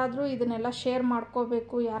ಯಾರ ಹತ್ರ ಆದರೂ ಇದನ್ನೆಲ್ಲ ಶೇರ್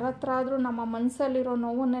ಮಾಡ್ಕೋಬೇಕು, ಯಾರ ಹತ್ರ ಆದರೂ ನಮ್ಮ ಮನಸ್ಸಲ್ಲಿರೋ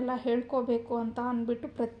ನೋವನ್ನೆಲ್ಲ ಹೇಳ್ಕೋಬೇಕು ಅಂತ ಅಂದ್ಬಿಟ್ಟು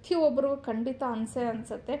ಪ್ರತಿಯೊಬ್ಬರಿಗೂ ಖಂಡಿತ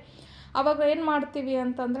ಅನಿಸುತ್ತೆ. ಆವಾಗ ಏನು ಮಾಡ್ತೀವಿ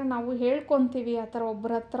ಅಂತಂದರೆ ನಾವು ಹೇಳ್ಕೊತೀವಿ ಆ ಥರ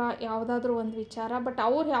ಒಬ್ಬರ ಹತ್ರ ಯಾವುದಾದ್ರೂ ಒಂದು ವಿಚಾರ. ಬಟ್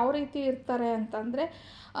ಅವ್ರು ಯಾವ ರೀತಿ ಇರ್ತಾರೆ ಅಂತಂದರೆ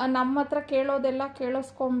ನಮ್ಮ ಹತ್ರ ಕೇಳೋದೆಲ್ಲ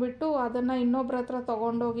ಕೇಳಿಸ್ಕೊಂಬಿಟ್ಟು ಅದನ್ನು ಇನ್ನೊಬ್ಬರ ಹತ್ರ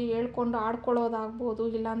ತೊಗೊಂಡೋಗಿ ಹೇಳ್ಕೊಂಡು ಆಡ್ಕೊಳ್ಳೋದಾಗ್ಬೋದು,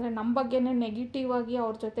 ಇಲ್ಲಾಂದರೆ ನಮ್ಮ ಬಗ್ಗೆನೇ ನೆಗೆಟಿವ್ ಆಗಿ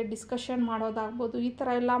ಅವ್ರ ಜೊತೆ ಡಿಸ್ಕಷನ್ ಮಾಡೋದಾಗ್ಬೋದು. ಈ ಥರ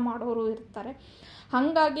ಎಲ್ಲ ಮಾಡೋರು ಇರ್ತಾರೆ.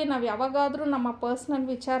 ಹಾಗಾಗಿ ನಾವು ಯಾವಾಗಾದರೂ ನಮ್ಮ ಪರ್ಸ್ನಲ್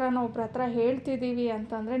ವಿಚಾರನ ಒಬ್ಬರ ಹತ್ರ ಹೇಳ್ತಿದ್ದೀವಿ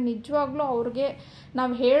ಅಂತಂದರೆ ನಿಜವಾಗ್ಲೂ ಅವ್ರಿಗೆ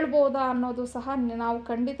ನಾವು ಹೇಳ್ಬೋದಾ ಅನ್ನೋದು ಸಹ ನಾವು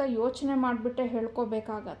ಖಂಡಿತ ಯೋಚನೆ ಮಾಡಿಬಿಟ್ಟೆ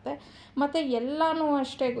ಹೇಳ್ಕೋಬೇಕಾಗತ್ತೆ. ಮತ್ತು ಎಲ್ಲನೂ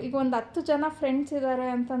ಅಷ್ಟೇ, ಈಗ ಒಂದು 10 ಜನ ಫ್ರೆಂಡ್ಸ್ ಇದ್ದಾರೆ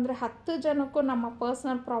ಅಂತಂದರೆ 10 ಜನಕ್ಕೂ ನಮ್ಮ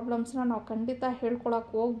ಪರ್ಸ್ನಲ್ ಪ್ರಾಬ್ಲಮ್ಸ್ನ ನಾವು ಖಂಡಿತ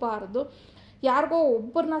ಹೇಳ್ಕೊಳಕ್ಕೆ ಹೋಗಬಾರ್ದು. ಯಾರಿಗೋ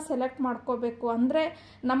ಒಬ್ಬರನ್ನ ಸೆಲೆಕ್ಟ್ ಮಾಡ್ಕೋಬೇಕು. ಅಂದರೆ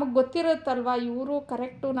ನಮಗೆ ಗೊತ್ತಿರುತ್ತಲ್ವ, ಇವರು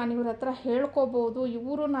ಕರೆಕ್ಟು, ನಾನು ಇವ್ರ ಹತ್ರ ಹೇಳ್ಕೊಬೋದು,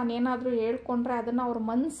 ಇವರು ನಾನೇನಾದರೂ ಹೇಳ್ಕೊಂಡ್ರೆ ಅದನ್ನು ಅವ್ರ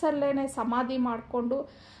ಮನಸ್ಸಲ್ಲೇ ಸಮಾಧಿ ಮಾಡಿಕೊಂಡು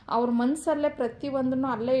ಅವ್ರ ಮನಸ್ಸಲ್ಲೇ ಪ್ರತಿಯೊಂದನ್ನು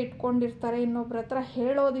ಅಲ್ಲೇ ಇಟ್ಕೊಂಡಿರ್ತಾರೆ, ಇನ್ನೊಬ್ರ ಹತ್ರ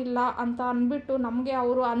ಹೇಳೋದಿಲ್ಲ ಅಂತ ಅಂದ್ಬಿಟ್ಟು ನಮಗೆ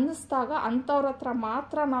ಅವರು ಅನ್ನಿಸ್ದಾಗ ಅಂಥವ್ರ ಹತ್ರ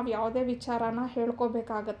ಮಾತ್ರ ನಾವು ಯಾವುದೇ ವಿಚಾರನ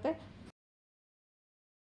ಹೇಳ್ಕೋಬೇಕಾಗತ್ತೆ.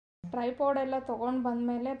 ಟ್ರೈಪಾಡ್ ಎಲ್ಲ ತೊಗೊಂಡು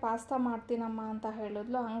ಬಂದಮೇಲೆ ಪಾಸ್ತಾ ಮಾಡ್ತೀನಮ್ಮ ಅಂತ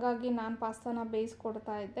ಹೇಳಿದ್ಲು. ಹಾಗಾಗಿ ನಾನು ಪಾಸ್ತಾನ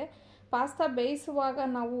ಬೇಯಿಸ್ಕೊಡ್ತಾ ಇದ್ದೆ. ಪಾಸ್ತಾ ಬೇಯಿಸುವಾಗ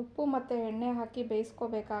ನಾವು ಉಪ್ಪು ಮತ್ತು ಎಣ್ಣೆ ಹಾಕಿ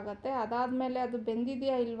ಬೇಯಿಸ್ಕೋಬೇಕಾಗತ್ತೆ. ಅದಾದಮೇಲೆ ಅದು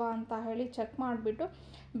ಬೆಂದಿದೆಯಾ ಇಲ್ವಾ ಅಂತ ಹೇಳಿ ಚೆಕ್ ಮಾಡಿಬಿಟ್ಟು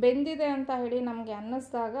ಬೆಂದಿದೆ ಅಂತ ಹೇಳಿ ನಮಗೆ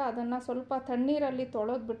ಅನ್ನಿಸ್ದಾಗ ಅದನ್ನು ಸ್ವಲ್ಪ ತಣ್ಣೀರಲ್ಲಿ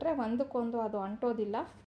ತೊಳೆದ್ಬಿಟ್ರೆ ಒಂದಕ್ಕೊಂದು ಅದು ಅಂಟೋದಿಲ್ಲ.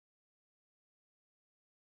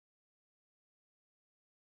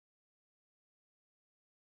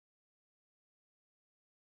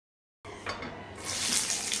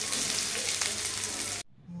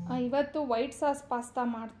 ಇವತ್ತು ವೈಟ್ ಸಾಸ್ ಪಾಸ್ತಾ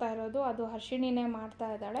ಮಾಡ್ತಾ ಇರೋದು, ಅದು ಹರ್ಷಿಣಿನೇ ಮಾಡ್ತಾ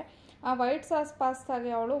ಇದ್ದಾಳೆ. ಆ ವೈಟ್ ಸಾಸ್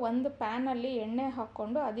ಪಾಸ್ತಾಗೆ ಅವಳು ಒಂದು ಪ್ಯಾನಲ್ಲಿ ಎಣ್ಣೆ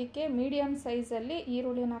ಹಾಕ್ಕೊಂಡು ಅದಕ್ಕೆ ಮೀಡಿಯಮ್ ಸೈಜಲ್ಲಿ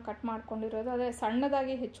ಈರುಳ್ಳಿನ ಕಟ್ ಮಾಡ್ಕೊಂಡಿರೋದು, ಅದೇ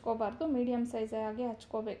ಸಣ್ಣದಾಗಿ ಹೆಚ್ಕೋಬಾರ್ದು, ಮೀಡಿಯಮ್ ಸೈಜಾಗಿ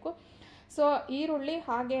ಹಚ್ಕೋಬೇಕು. ಸೊ ಈರುಳ್ಳಿ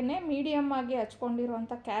ಹಾಗೇ ಮೀಡಿಯಮ್ ಆಗಿ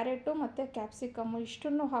ಹಚ್ಕೊಂಡಿರೋಂಥ ಕ್ಯಾರೆಟು ಮತ್ತು ಕ್ಯಾಪ್ಸಿಕಮ್ಮು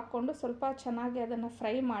ಇಷ್ಟನ್ನು ಹಾಕ್ಕೊಂಡು ಸ್ವಲ್ಪ ಚೆನ್ನಾಗಿ ಅದನ್ನು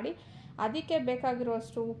ಫ್ರೈ ಮಾಡಿ ಅದಕ್ಕೆ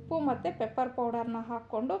ಬೇಕಾಗಿರೋಷ್ಟು ಉಪ್ಪು ಮತ್ತು ಪೆಪ್ಪರ್ ಪೌಡರ್ನ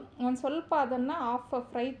ಹಾಕ್ಕೊಂಡು ಒಂದು ಸ್ವಲ್ಪ ಅದನ್ನು ಹಾಫ್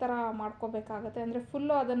ಫ್ರೈ ಥರ ಮಾಡ್ಕೋಬೇಕಾಗತ್ತೆ. ಅಂದರೆ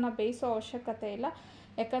ಫುಲ್ಲು ಅದನ್ನು ಬೇಯಿಸೋ ಅವಶ್ಯಕತೆ ಇಲ್ಲ.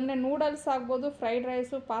 ಯಾಕಂದರೆ ನೂಡಲ್ಸ್ ಆಗ್ಬೋದು, ಫ್ರೈಡ್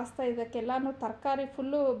ರೈಸು, ಪಾಸ್ತಾ ಇದಕ್ಕೆಲ್ಲನೂ ತರಕಾರಿ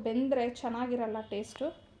ಫುಲ್ಲು ಬೆಂದರೆ ಚೆನ್ನಾಗಿರಲ್ಲ ಟೇಸ್ಟು.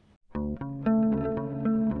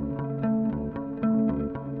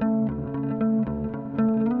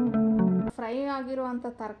 ಫ್ರೈ ಆಗಿರುವಂಥ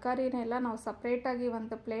ತರಕಾರಿನೆಲ್ಲ ನಾವು ಸಪ್ರೇಟಾಗಿ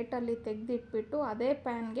ಒಂದು ಪ್ಲೇಟಲ್ಲಿ ತೆಗೆದಿಟ್ಬಿಟ್ಟು ಅದೇ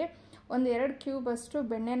ಪ್ಯಾನ್ಗೆ ಒಂದು 2 ಕ್ಯೂಬಷ್ಟು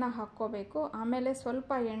ಬೆಣ್ಣೆನ ಹಾಕ್ಕೋಬೇಕು. ಆಮೇಲೆ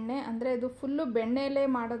ಸ್ವಲ್ಪ ಎಣ್ಣೆ, ಅಂದರೆ ಇದು ಫುಲ್ಲು ಬೆಣ್ಣೆಲೇ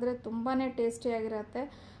ಮಾಡಿದ್ರೆ ತುಂಬಾ ಟೇಸ್ಟಿಯಾಗಿರುತ್ತೆ.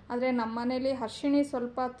 ಆದರೆ ನಮ್ಮ ಮನೇಲಿ ಹರ್ಷಿಣಿ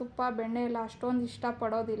ಸ್ವಲ್ಪ ತುಪ್ಪ ಬೆಣ್ಣೆ ಎಲ್ಲ ಅಷ್ಟೊಂದು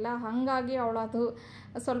ಇಷ್ಟಪಡೋದಿಲ್ಲ, ಹಾಗಾಗಿ ಅವಳು ಅದು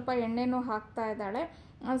ಸ್ವಲ್ಪ ಎಣ್ಣೆನೂ ಹಾಕ್ತಾ ಇದ್ದಾಳೆ.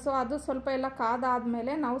 ಸೊ ಅದು ಸ್ವಲ್ಪ ಎಲ್ಲ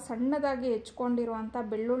ಕಾದಾದಮೇಲೆ ನಾವು ಸಣ್ಣದಾಗಿ ಹೆಚ್ಕೊಂಡಿರುವಂಥ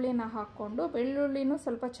ಬೆಳ್ಳುಳ್ಳಿನ ಹಾಕ್ಕೊಂಡು, ಬೆಳ್ಳುಳ್ಳಿನೂ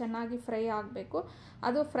ಸ್ವಲ್ಪ ಚೆನ್ನಾಗಿ ಫ್ರೈ ಆಗಬೇಕು.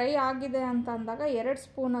 ಅದು ಫ್ರೈ ಆಗಿದೆ ಅಂತ ಅಂದಾಗ 2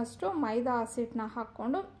 ಸ್ಪೂನಷ್ಟು ಮೈದಾ ಹಸಿಟ್ಟನ್ನ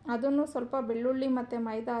ಹಾಕ್ಕೊಂಡು ಅದನ್ನು ಸ್ವಲ್ಪ ಬೆಳ್ಳುಳ್ಳಿ ಮತ್ತು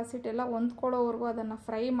ಮೈದಾ ಹಸಿಟ್ಟೆಲ್ಲ ಹೊಂದ್ಕೊಳ್ಳೋವರೆಗೂ ಅದನ್ನು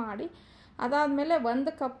ಫ್ರೈ ಮಾಡಿ, ಅದಾದಮೇಲೆ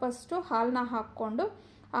 1 ಕಪ್ಪಷ್ಟು ಹಾಲನ್ನ ಹಾಕ್ಕೊಂಡು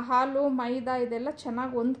ಆ ಹಾಲು ಮೈದಾ ಇದೆಲ್ಲ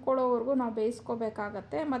ಚೆನ್ನಾಗಿ ಹೊಂದ್ಕೊಳ್ಳೋವರೆಗೂ ನಾವು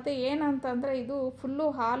ಬೇಯಿಸ್ಕೋಬೇಕಾಗತ್ತೆ. ಮತ್ತು ಏನಂತಂದರೆ ಇದು ಫುಲ್ಲು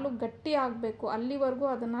ಹಾಲು ಗಟ್ಟಿ ಆಗಬೇಕು, ಅಲ್ಲಿವರೆಗೂ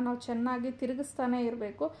ಅದನ್ನು ನಾವು ಚೆನ್ನಾಗಿ ತಿರುಗಿಸ್ತಾನೆ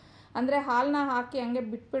ಇರಬೇಕು. ಅಂದರೆ ಹಾಲನ್ನ ಹಾಕಿ ಹಂಗೆ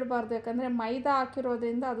ಬಿಟ್ಬಿಡಬಾರ್ದು, ಯಾಕಂದರೆ ಮೈದಾ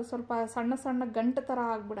ಹಾಕಿರೋದ್ರಿಂದ ಅದು ಸ್ವಲ್ಪ ಸಣ್ಣ ಸಣ್ಣ ಗಂಟು ಥರ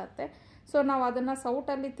ಆಗಿಬಿಡತ್ತೆ. ಸೊ ನಾವು ಅದನ್ನು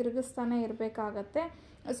ಸೌಟಲ್ಲಿ ತಿರುಗಿಸ್ತಾನೆ ಇರಬೇಕಾಗತ್ತೆ.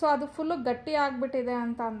 ಸೊ ಅದು ಫುಲ್ಲು ಗಟ್ಟಿ ಆಗಿಬಿಟ್ಟಿದೆ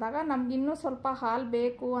ಅಂತ ಅಂದಾಗ ನಮಗಿನ್ನೂ ಸ್ವಲ್ಪ ಹಾಲು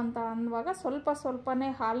ಬೇಕು ಅಂತ ಅನ್ನುವಾಗ ಸ್ವಲ್ಪನೇ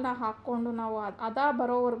ಹಾಲನ್ನ ಹಾಕ್ಕೊಂಡು ನಾವು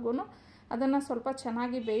ಬರೋವರೆಗೂ ಅದನ್ನು ಸ್ವಲ್ಪ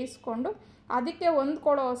ಚೆನ್ನಾಗಿ ಬೇಯಿಸ್ಕೊಂಡು ಅದಕ್ಕೆ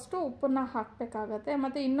ಹೊಂದ್ಕೊಳ್ಳೋ ಅಷ್ಟು ಉಪ್ಪನ್ನ ಹಾಕಬೇಕಾಗತ್ತೆ.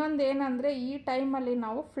 ಮತ್ತು ಇನ್ನೊಂದು ಏನಂದರೆ ಈ ಟೈಮಲ್ಲಿ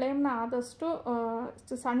ನಾವು ಫ್ಲೇಮ್ನ ಆದಷ್ಟು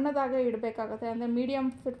ಸಣ್ಣದಾಗೆ ಇಡಬೇಕಾಗತ್ತೆ, ಅಂದರೆ ಮೀಡಿಯಮ್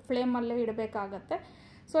ಫ್ಲೇಮಲ್ಲೇ ಇಡಬೇಕಾಗತ್ತೆ.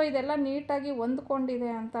 ಸೊ ಇದೆಲ್ಲ ನೀಟಾಗಿ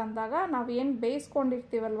ಹೊಂದ್ಕೊಂಡಿದೆ ಅಂತ ಅಂದಾಗ ನಾವೇನು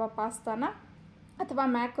ಬೇಯಿಸ್ಕೊಂಡಿರ್ತೀವಲ್ವ ಪಾಸ್ತಾನ ಅಥವಾ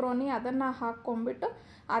ಮ್ಯಾಕ್ರೋನಿ, ಅದನ್ನು ಹಾಕ್ಕೊಂಬಿಟ್ಟು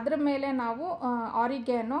ಅದ್ರ ಮೇಲೆ ನಾವು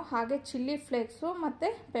ಆರಿಗ್ಯಾನೋ ಹಾಗೆ ಚಿಲ್ಲಿ ಫ್ಲೇಕ್ಸು ಮತ್ತು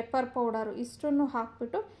ಪೆಪ್ಪರ್ ಪೌಡರು ಇಷ್ಟನ್ನು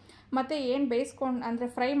ಹಾಕ್ಬಿಟ್ಟು ಮತ್ತು ಏನು ಬೇಯಿಸ್ಕೊಂಡು ಅಂದರೆ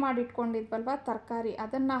ಫ್ರೈ ಮಾಡಿಟ್ಕೊಂಡಿದ್ವಲ್ವ ತರಕಾರಿ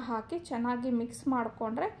ಅದನ್ನು ಹಾಕಿ ಚೆನ್ನಾಗಿ ಮಿಕ್ಸ್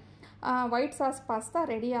ಮಾಡಿಕೊಂಡ್ರೆ ವೈಟ್ ಸಾಸ್ ಪಾಸ್ತಾ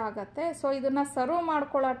ರೆಡಿ ಆಗುತ್ತೆ. ಸೊ ಇದನ್ನು ಸರ್ವ್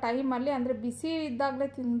ಮಾಡ್ಕೊಳ್ಳೋ ಟೈಮಲ್ಲಿ, ಅಂದರೆ ಬಿಸಿ ಇದ್ದಾಗಲೇ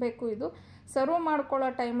ತಿನ್ನಬೇಕು ಇದು, ಸರ್ವ್ ಮಾಡ್ಕೊಳ್ಳೋ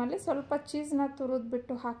ಟೈಮಲ್ಲಿ ಸ್ವಲ್ಪ ಚೀಸ್ನ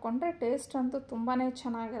ತುರಿದ್ಬಿಟ್ಟು ಹಾಕ್ಕೊಂಡ್ರೆ ಟೇಸ್ಟ್ ಅಂತೂ ತುಂಬಾ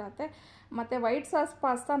ಚೆನ್ನಾಗಿರುತ್ತೆ. ಮತ್ತು ವೈಟ್ ಸಾಸ್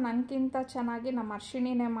ಪಾಸ್ತಾ ನನಗಿಂತ ಚೆನ್ನಾಗಿ ನಮ್ಮ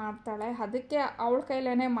ಹರ್ಷಿಣಿನೇ ಮಾಡ್ತಾಳೆ, ಅದಕ್ಕೆ ಅವಳ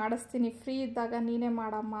ಕೈಲೇ ಮಾಡಿಸ್ತೀನಿ, ಫ್ರೀ ಇದ್ದಾಗ ನೀನೇ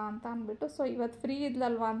ಮಾಡಮ್ಮ ಅಂತ ಅಂದ್ಬಿಟ್ಟು. ಸೊ ಇವತ್ತು ಫ್ರೀ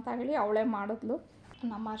ಇದ್ಲಲ್ವ ಅಂತ ಹೇಳಿ ಅವಳೇ ಮಾಡಿದ್ಲು.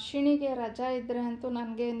 ನಮ್ಮ ಹರ್ಷಿಣಿಗೆ ರಜಾ ಇದ್ದರೆ ಅಂತೂ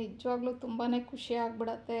ನನಗೆ ನಿಜವಾಗ್ಲೂ ತುಂಬಾ ಖುಷಿ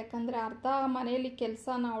ಆಗಿಬಿಡತ್ತೆ, ಯಾಕಂದರೆ ಅರ್ಧ ಮನೆಯಲ್ಲಿ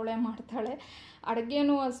ಕೆಲಸನ ಅವಳೇ ಮಾಡ್ತಾಳೆ.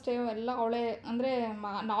 ಅಡುಗೆನೂ ಅಷ್ಟೇ ಎಲ್ಲ ಅವಳೇ, ಅಂದರೆ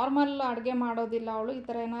ನಾರ್ಮಲ್ ಅಡುಗೆ ಮಾಡೋದಿಲ್ಲ ಅವಳು, ಈ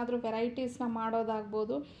ಥರ ಏನಾದರೂ ವೆರೈಟೀಸ್ನ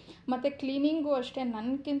ಮಾಡೋದಾಗ್ಬೋದು. ಮತ್ತು ಕ್ಲೀನಿಂಗು ಅಷ್ಟೇ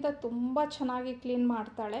ನನಗಿಂತ ತುಂಬ ಚೆನ್ನಾಗಿ ಕ್ಲೀನ್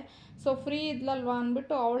ಮಾಡ್ತಾಳೆ. ಸೊ ಫ್ರೀ ಇದ್ಲಲ್ವ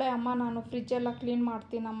ಅಂದ್ಬಿಟ್ಟು ಅವಳೇ ಅಮ್ಮ ನಾನು ಫ್ರಿಜ್ಜೆಲ್ಲ ಕ್ಲೀನ್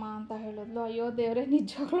ಮಾಡ್ತೀನಮ್ಮ ಅಂತ ಹೇಳಿದ್ಲು. ಅಯ್ಯೋ ದೇವರೇ,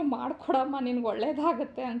 ನಿಜವಾಗ್ಲೂ ಮಾಡಿಕೊಡಮ್ಮ, ನಿನ್ಗೆ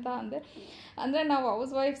ಒಳ್ಳೇದಾಗುತ್ತೆ ಅಂತ ಅಂದೆ. ಅಂದರೆ ನಾವು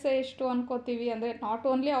ಹೌಸ್ ವೈಫ್ಸೇ ಎಷ್ಟು ಅನ್ಕೋತೀವಿ, ಅಂದರೆ not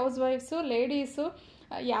only house wives, ladies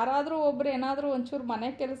ಯಾರಾದರೂ ಒಬ್ರು ಏನಾದರೂ ಒಂಚೂರು ಮನೆ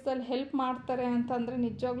ಕೆಲಸದಲ್ಲಿ ಹೆಲ್ಪ್ ಮಾಡ್ತಾರೆ ಅಂತಂದರೆ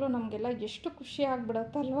ನಿಜವಾಗ್ಲೂ ನಮಗೆಲ್ಲ ಎಷ್ಟು ಖುಷಿ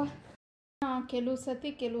ಆಗಿಬಿಡತ್ತಲ್ವ.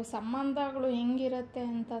 ಕೆಲವು ಸಂಬಂಧಗಳು ಹೆಂಗಿರುತ್ತೆ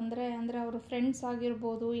ಅಂತಂದರೆ, ಅಂದರೆ ಅವರು ಫ್ರೆಂಡ್ಸ್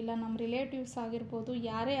ಆಗಿರ್ಬೋದು, ಇಲ್ಲ ನಮ್ಮ ರಿಲೇಟಿವ್ಸ್ ಆಗಿರ್ಬೋದು,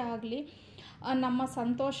 ಯಾರೇ ಆಗಲಿ ನಮ್ಮ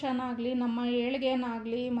ಸಂತೋಷನಾಗಲಿ ನಮ್ಮ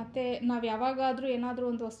ಏಳ್ಗೆನಾಗಲಿ, ಮತ್ತು ನಾವು ಯಾವಾಗಾದರೂ ಏನಾದರೂ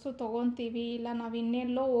ಒಂದು ವಸ್ತು ತೊಗೊತೀವಿ, ಇಲ್ಲ ನಾವು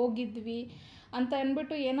ಇನ್ನೆಲ್ಲೋ ಹೋಗಿದ್ವಿ ಅಂತ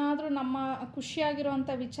ಅಂದ್ಬಿಟ್ಟು ಏನಾದರೂ ನಮ್ಮ ಖುಷಿಯಾಗಿರೋವಂಥ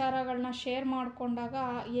ವಿಚಾರಗಳನ್ನ ಶೇರ್ ಮಾಡಿಕೊಂಡಾಗ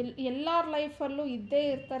ಎಲ್ಲರ ಲೈಫಲ್ಲೂ ಇದ್ದೇ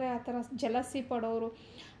ಇರ್ತಾರೆ ಆ ಥರ ಜಲಸಿ ಪಡೋರು.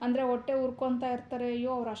 ಅಂದರೆ ಹೊಟ್ಟೆ ಉರ್ಕೊತಾ ಇರ್ತಾರೆ,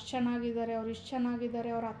 ಅಯ್ಯೋ ಅವ್ರು ಅಷ್ಟು ಚೆನ್ನಾಗಿದ್ದಾರೆ, ಅವ್ರು ಇಷ್ಟು ಚೆನ್ನಾಗಿದ್ದಾರೆ,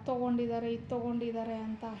 ಅವ್ರು ಅದು ತೊಗೊಂಡಿದ್ದಾರೆ ಇದು ತೊಗೊಂಡಿದ್ದಾರೆ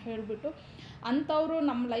ಅಂತ ಹೇಳಿಬಿಟ್ಟು. ಅಂಥವರು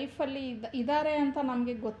ನಮ್ಮ ಲೈಫಲ್ಲಿ ಇದ್ದಾರೆ ಅಂತ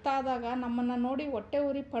ನಮಗೆ ಗೊತ್ತಾದಾಗ, ನಮ್ಮನ್ನು ನೋಡಿ ಹೊಟ್ಟೆ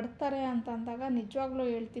ಉರಿ ಪಡ್ತಾರೆ ಅಂತ ಅಂದಾಗ ನಿಜವಾಗ್ಲೂ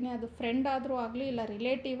ಹೇಳ್ತೀನಿ, ಅದು ಫ್ರೆಂಡ್ ಆದರೂ ಆಗಲಿ ಇಲ್ಲ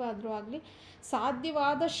ರಿಲೇಟಿವ್ ಆದರೂ ಆಗಲಿ,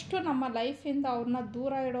 ಸಾಧ್ಯವಾದಷ್ಟು ನಮ್ಮ ಲೈಫಿಂದ ಅವ್ರನ್ನ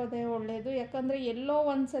ದೂರ ಇಡೋದೇ ಒಳ್ಳೆಯದು. ಯಾಕಂದರೆ ಎಲ್ಲೋ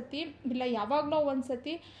ಒಂದು ಸತಿ ಇಲ್ಲ ಯಾವಾಗಲೋ ಒಂದು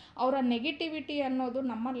ಸತಿ ಅವರ ನೆಗೆಟಿವಿಟಿ ಅನ್ನೋದು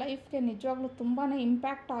ನಮ್ಮ ಲೈಫ್ಗೆ ನಿಜವಾಗ್ಲೂ ತುಂಬಾ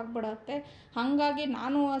ಇಂಪ್ಯಾಕ್ಟ್ ಆಗಿಬಿಡತ್ತೆ. ಹಾಗಾಗಿ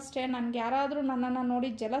ನಾನು ಅಷ್ಟೇ, ನನಗೆ ಯಾರಾದರೂ ನನ್ನನ್ನು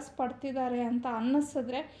ನೋಡಿ ಜಲಸ್ ಪಡ್ತಿದ್ದಾರೆ ಅಂತ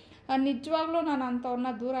ಅನ್ನಿಸಿದ್ರೆ ನಿಜವಾಗ್ಲೂ ನಾನು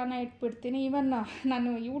ಅಂಥವ್ರನ್ನ ದೂರನೇ ಇಟ್ಬಿಡ್ತೀನಿ. ಈವನ್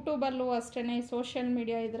ನಾನು ಯೂಟ್ಯೂಬಲ್ಲೂ ಅಷ್ಟೇ, ಸೋಷಿಯಲ್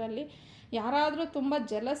ಮೀಡಿಯಾ ಇದರಲ್ಲಿ ಯಾರಾದರೂ ತುಂಬ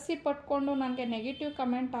ಜಲಸಿ ಪಟ್ಕೊಂಡು ನನಗೆ ನೆಗೆಟಿವ್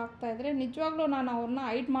ಕಮೆಂಟ್ ಆಗ್ತಾಯಿದ್ರೆ ನಿಜವಾಗ್ಲೂ ನಾನು ಅವ್ರನ್ನ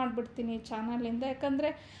ಹೈಡ್ ಮಾಡಿಬಿಡ್ತೀನಿ ಚಾನಲಿಂದ. ಯಾಕಂದರೆ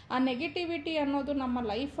ಆ ನೆಗೆಟಿವಿಟಿ ಅನ್ನೋದು ನಮ್ಮ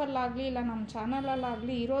ಲೈಫಲ್ಲಾಗಲಿ ಇಲ್ಲ ನಮ್ಮ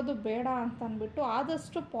ಚಾನಲಲ್ಲಾಗಲಿ ಇರೋದು ಬೇಡ ಅಂತ ಅಂದ್ಬಿಟ್ಟು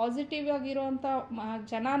ಆದಷ್ಟು ಪಾಸಿಟಿವ್ ಆಗಿರೋವಂಥ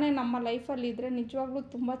ಜನನೇ ನಮ್ಮ ಲೈಫಲ್ಲಿ ಇದ್ದರೆ ನಿಜವಾಗ್ಲೂ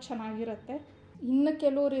ತುಂಬ ಚೆನ್ನಾಗಿರುತ್ತೆ. ಇನ್ನು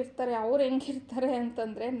ಕೆಲವ್ರು ಇರ್ತಾರೆ, ಅವ್ರು ಹೆಂಗಿರ್ತಾರೆ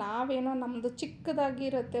ಅಂತಂದರೆ, ನಾವೇನೋ ನಮ್ಮದು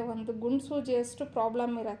ಚಿಕ್ಕದಾಗಿರುತ್ತೆ, ಒಂದು ಗುಂಡ್ಸೂಜಿಯಷ್ಟು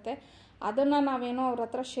ಪ್ರಾಬ್ಲಮ್ ಇರುತ್ತೆ, ಅದನ್ನು ನಾವೇನೋ ಅವ್ರ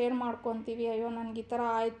ಹತ್ರ ಶೇರ್ ಮಾಡ್ಕೊತೀವಿ, ಅಯ್ಯೋ ನನಗೆ ಈ ಥರ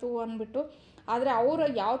ಆಯಿತು ಅಂದ್ಬಿಟ್ಟು. ಆದರೆ ಅವರು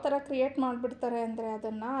ಯಾವ ಥರ ಕ್ರಿಯೇಟ್ ಮಾಡಿಬಿಡ್ತಾರೆ ಅಂದರೆ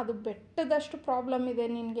ಅದು ಬೆಟ್ಟದಷ್ಟು ಪ್ರಾಬ್ಲಮ್ ಇದೆ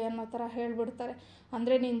ನಿನಗೆ ಅನ್ನೋ ಥರ ಹೇಳಿಬಿಡ್ತಾರೆ.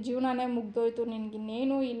 ಅಂದರೆ ನಿನ್ನ ಜೀವನನೇ ಮುಗ್ದೋಯ್ತು,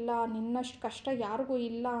 ನಿನಗಿನ್ನೇನೂ ಇಲ್ಲ, ನಿನ್ನಷ್ಟು ಕಷ್ಟ ಯಾರಿಗೂ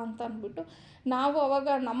ಇಲ್ಲ ಅಂತ ಅಂದ್ಬಿಟ್ಟು ನಾವು ಅವಾಗ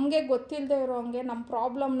ನಮಗೆ ಗೊತ್ತಿಲ್ಲದೆ ಇರೋ ಹಂಗೆ ನಮ್ಮ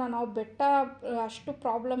ಪ್ರಾಬ್ಲಮ್ನ ನಾವು ಅಷ್ಟು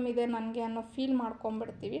ಪ್ರಾಬ್ಲಮ್ ಇದೆ ನನಗೆ ಅನ್ನೋ ಫೀಲ್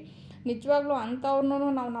ಮಾಡ್ಕೊಂಬಿಡ್ತೀವಿ. ನಿಜವಾಗ್ಲೂ ಅಂಥವ್ರನ್ನೂ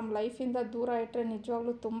ನಾವು ನಮ್ಮ ಲೈಫಿಂದ ದೂರ ಇಟ್ಟರೆ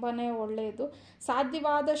ನಿಜವಾಗ್ಲೂ ತುಂಬಾ ಒಳ್ಳೆಯದು.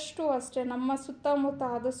 ಸಾಧ್ಯವಾದಷ್ಟು ಅಷ್ಟೇ ನಮ್ಮ ಸುತ್ತಮುತ್ತ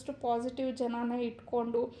ಆದಷ್ಟು ಪಾಸಿಟಿವ್ ಜನನೇ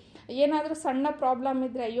ಇಟ್ಕೊಂಡು, ಏನಾದರೂ ಸಣ್ಣ ಪ್ರಾಬ್ಲಮ್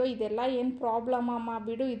ಇದ್ದರೆ ಅಯ್ಯೋ ಇದೆಲ್ಲ ಏನು ಪ್ರಾಬ್ಲಮ್ ಅಮ್ಮ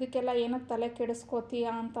ಬಿಡು, ಇದಕ್ಕೆಲ್ಲ ಏನಕ್ಕೆ ತಲೆ ಕೆಡಿಸ್ಕೋತೀಯ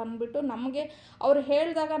ಅಂತ ಅಂದ್ಬಿಟ್ಟು ನಮಗೆ ಅವ್ರು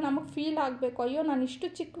ಹೇಳಿದಾಗ ನಮಗೆ ಫೀಲ್ ಆಗಬೇಕು, ಅಯ್ಯೋ ನಾನು ಇಷ್ಟು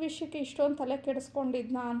ಚಿಕ್ಕ ವಿಷಯಕ್ಕೆ ಇಷ್ಟೊಂದು ತಲೆ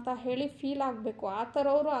ಕೆಡಿಸ್ಕೊಂಡಿದ್ನ ಅಂತ ಹೇಳಿ ಫೀಲ್ ಆಗಬೇಕು. ಆ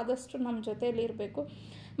ಥರವರು ಆದಷ್ಟು ನಮ್ಮ ಜೊತೇಲಿ ಇರಬೇಕು.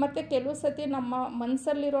 ಮತ್ತು ಕೆಲವು ಸತಿ ನಮ್ಮ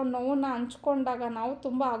ಮನಸ್ಸಲ್ಲಿರೋ ನೋವನ್ನ ಹಂಚ್ಕೊಂಡಾಗ ನಾವು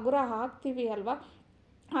ತುಂಬ ಹಗುರ ಆಗ್ತೀವಿ ಅಲ್ವಾ,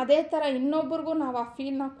 ಅದೇ ಥರ ಇನ್ನೊಬ್ರಿಗೂ ನಾವು ಆ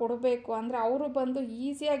ಫೀಲ್ನ ಕೊಡಬೇಕು. ಅಂದರೆ ಅವರು ಬಂದು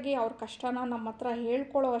ಈಸಿಯಾಗಿ ಅವ್ರ ಕಷ್ಟನ ನಮ್ಮ ಹತ್ರ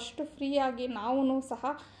ಹೇಳ್ಕೊಳ್ಳೋ ಅಷ್ಟು ಫ್ರೀಯಾಗಿ ನಾವು ಸಹ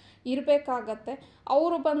ಇರಬೇಕಾಗತ್ತೆ.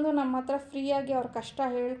 ಅವರು ಬಂದು ನಮ್ಮ ಹತ್ರ ಫ್ರೀಯಾಗಿ ಅವ್ರ ಕಷ್ಟ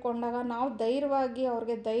ಹೇಳ್ಕೊಂಡಾಗ ನಾವು ಧೈರ್ಯವಾಗಿ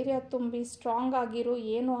ಅವ್ರಿಗೆ ಧೈರ್ಯ ತುಂಬಿ ಸ್ಟ್ರಾಂಗ್ ಆಗಿರು,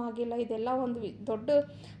 ಏನೂ ಆಗಿಲ್ಲ, ಇದೆಲ್ಲ ಒಂದು ದೊಡ್ಡ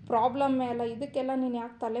ಪ್ರಾಬ್ಲಮ್ಮೇ ಅಲ್ಲ, ಇದಕ್ಕೆಲ್ಲ ನೀನು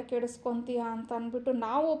ಯಾಕೆ ತಲೆ ಕೆಡಿಸ್ಕೊತೀಯ ಅಂತ ಅಂದ್ಬಿಟ್ಟು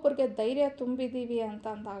ನಾವು ಒಬ್ಬರಿಗೆ ಧೈರ್ಯ ತುಂಬಿದ್ದೀವಿ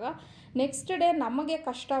ಅಂತಂದಾಗ ನೆಕ್ಸ್ಟ್ ಡೇ ನಮಗೆ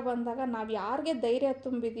ಕಷ್ಟ ಬಂದಾಗ ನಾವು ಯಾರಿಗೆ ಧೈರ್ಯ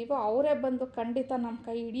ತುಂಬಿದ್ದೀವೋ ಅವರೇ ಬಂದು ಖಂಡಿತ ನಮ್ಮ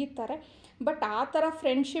ಕೈ ಹಿಡಿತಾರೆ. ಬಟ್ ಆ ಥರ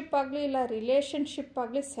ಫ್ರೆಂಡ್ಶಿಪ್ ಆಗಲಿ ಇಲ್ಲ ರಿಲೇಷನ್ಶಿಪ್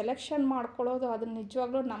ಆಗಲಿ ಸೆಲೆಕ್ಷನ್ ಮಾಡ್ಕೊಳ್ಳೋದು ಅದು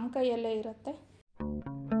ನಿಜವಾಗ್ಲೂ ನಮ್ಮ ಕೈಯಲ್ಲೇ ಇರುತ್ತೆ.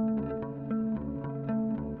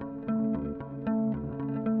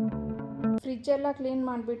 ಫ್ರಿಜ್ಜೆಲ್ಲ ಕ್ಲೀನ್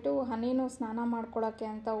ಮಾಡಿಬಿಟ್ಟು ಹನಿನೂ ಸ್ನಾನ ಮಾಡ್ಕೊಳ್ಳೋಕ್ಕೆ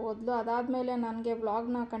ಅಂತ ಹೋದ್ಲು. ಅದಾದಮೇಲೆ ನನಗೆ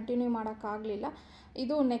ವ್ಲಾಗ್ನ ಕಂಟಿನ್ಯೂ ಮಾಡೋಕ್ಕಾಗಲಿಲ್ಲ.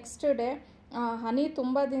 ಇದು ನೆಕ್ಸ್ಟ್ ಡೇ. ಹನಿ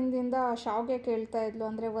ತುಂಬ ದಿನದಿಂದ ಶಾವಿಗೆ ಕೇಳ್ತಾಯಿದ್ಲು,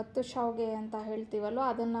 ಅಂದರೆ ಒತ್ತು ಶಾವಿಗೆ ಅಂತ ಹೇಳ್ತೀವಲ್ವ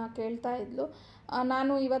ಅದನ್ನು ಕೇಳ್ತಾಯಿದ್ಲು.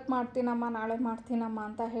 ನಾನು ಇವತ್ತು ಮಾಡ್ತೀನಮ್ಮ ನಾಳೆ ಮಾಡ್ತೀನಮ್ಮ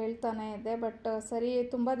ಅಂತ ಹೇಳ್ತಾನೆ ಇದ್ದೆ. ಬಟ್ ಸರಿ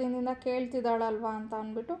ತುಂಬ ದಿನದಿಂದ ಕೇಳ್ತಿದ್ದಾಳಲ್ವ ಅಂತ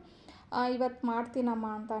ಅಂದ್ಬಿಟ್ಟು ಇವತ್ತು ಮಾಡ್ತೀನಮ್ಮ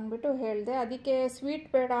ಅಂತ ಅಂದ್ಬಿಟ್ಟು ಹೇಳಿದೆ. ಅದಕ್ಕೆ ಸ್ವೀಟ್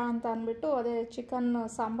ಬೇಡ ಅಂತ ಅಂದ್ಬಿಟ್ಟು ಅದೇ ಚಿಕನ್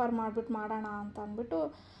ಸಾಂಬಾರು ಮಾಡಿಬಿಟ್ಟು ಮಾಡೋಣ ಅಂತ ಅಂದ್ಬಿಟ್ಟು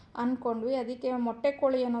ಅಂದ್ಕೊಂಡ್ವಿ. ಅದಕ್ಕೆ ಮೊಟ್ಟೆ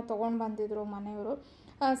ಕೋಳಿ ಏನೋ ತೊಗೊಂಡು ಬಂದಿದ್ರು ಮನೆಯವರು.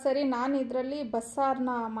 ಸರಿ ನಾನು ಇದರಲ್ಲಿ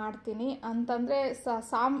ಬಸ್ಸಾರನ್ನ ಮಾಡ್ತೀನಿ ಅಂತಂದರೆ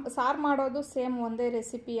ಸಾರು ಮಾಡೋದು ಸೇಮ್ ಒಂದೇ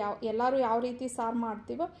ರೆಸಿಪಿ, ಎಲ್ಲರೂ ಯಾವ ರೀತಿ ಸಾರು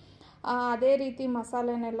ಮಾಡ್ತೀವೋ ಅದೇ ರೀತಿ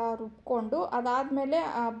ಮಸಾಲೆನೆಲ್ಲ ರುಬ್ಕೊಂಡು ಅದಾದಮೇಲೆ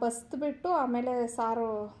ಬಸ್ದುಬಿಟ್ಟು ಆಮೇಲೆ ಸಾರು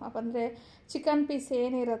ಅಂದರೆ ಚಿಕನ್ ಪೀಸ್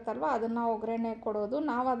ಏನಿರುತ್ತಲ್ವ ಅದನ್ನು ಒಗ್ಗರಣೆ ಕೊಡೋದು.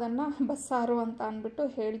 ನಾವು ಅದನ್ನು ಬಸ್ಸಾರು ಅಂತ ಅಂದ್ಬಿಟ್ಟು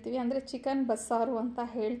ಹೇಳ್ತೀವಿ, ಅಂದರೆ ಚಿಕನ್ ಬಸ್ಸಾರು ಅಂತ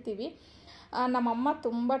ಹೇಳ್ತೀವಿ. ನಮ್ಮಮ್ಮ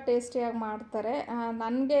ತುಂಬ ಟೇಸ್ಟಿಯಾಗಿ ಮಾಡ್ತಾರೆ.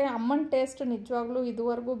 ನನಗೆ ಅಮ್ಮನ ಟೇಸ್ಟ್ ನಿಜವಾಗ್ಲೂ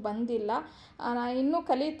ಇದುವರೆಗೂ ಬಂದಿಲ್ಲ, ಇನ್ನೂ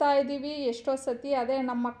ಕಲಿತಾ ಇದ್ದೀವಿ. ಎಷ್ಟೋ ಸತಿ ಅದೇ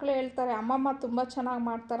ನಮ್ಮ ಮಕ್ಕಳು ಹೇಳ್ತಾರೆ ಅಮ್ಮಮ್ಮ ತುಂಬ ಚೆನ್ನಾಗಿ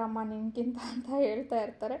ಮಾಡ್ತಾರಮ್ಮ ನಿನ್ಗಿಂತ ಅಂತ ಹೇಳ್ತಾ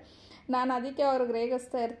ಇರ್ತಾರೆ. ನಾನು ಅದಕ್ಕೆ ಅವ್ರಿಗೆ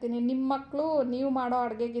ರೇಗಿಸ್ತಾ ಇರ್ತೀನಿ, ನಿಮ್ಮ ಮಕ್ಕಳು ನೀವು ಮಾಡೋ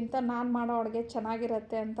ಅಡುಗೆಗಿಂತ ನಾನು ಮಾಡೋ ಅಡುಗೆ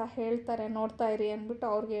ಚೆನ್ನಾಗಿರುತ್ತೆ ಅಂತ ಹೇಳ್ತಾರೆ, ನೋಡ್ತಾ ಇರಿ ಅಂದ್ಬಿಟ್ಟು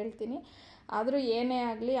ಅವ್ರಿಗೆ ಹೇಳ್ತೀನಿ. ಆದರೂ ಏನೇ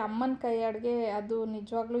ಆಗಲಿ ಅಮ್ಮನ ಕೈ ಅಡುಗೆ ಅದು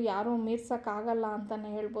ನಿಜವಾಗ್ಲೂ ಯಾರೂ ಮೀರ್ಸೋಕ್ಕಾಗಲ್ಲ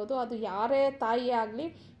ಅಂತಲೇ ಹೇಳ್ಬೋದು. ಅದು ಯಾರೇ ತಾಯಿ ಆಗಲಿ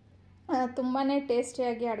ತುಂಬಾ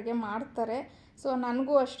ಟೇಸ್ಟಿಯಾಗಿ ಅಡುಗೆ ಮಾಡ್ತಾರೆ. ಸೊ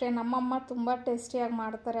ನನಗೂ ಅಷ್ಟೇ ನಮ್ಮಮ್ಮ ತುಂಬ ಟೇಸ್ಟಿಯಾಗಿ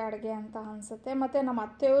ಮಾಡ್ತಾರೆ ಅಡುಗೆ ಅಂತ ಅನಿಸುತ್ತೆ. ಮತ್ತು ನಮ್ಮ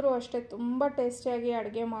ಅತ್ತೆಯವರು ಅಷ್ಟೇ ತುಂಬ ಟೇಸ್ಟಿಯಾಗಿ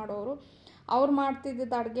ಅಡುಗೆ ಮಾಡೋರು. ಅವ್ರು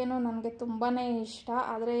ಮಾಡ್ತಿದ್ದಿದ್ದು ಅಡುಗೆನೂ ನನಗೆ ತುಂಬಾ ಇಷ್ಟ.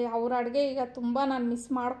 ಆದರೆ ಅವ್ರ ಅಡುಗೆ ಈಗ ತುಂಬ ನಾನು ಮಿಸ್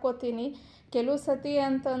ಮಾಡ್ಕೋತೀನಿ. ಕೆಲವು ಸತಿ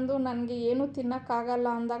ಅಂತಂದು ನನಗೆ ಏನೂ ತಿನ್ನೋಕ್ಕಾಗಲ್ಲ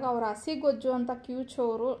ಅಂದಾಗ ಅವ್ರು ಹಸಿಗೊಜ್ಜು ಅಂತ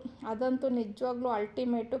ಕ್ಯೂಚೋರು, ಅದಂತೂ ನಿಜವಾಗ್ಲೂ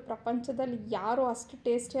ಅಲ್ಟಿಮೇಟು. ಪ್ರಪಂಚದಲ್ಲಿ ಯಾರೂ ಅಷ್ಟು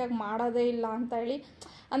ಟೇಸ್ಟಿಯಾಗಿ ಮಾಡೋದೇ ಇಲ್ಲ ಅಂತ ಹೇಳಿ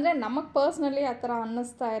ಅಂದರೆ ನಮಗೆ ಪರ್ಸ್ನಲಿ ಆ ಥರ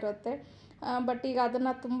ಅನ್ನಿಸ್ತಾ ಇರುತ್ತೆ. ಬಟ್ ಈಗ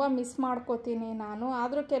ಅದನ್ನು ತುಂಬ ಮಿಸ್ ಮಾಡ್ಕೋತೀನಿ ನಾನು.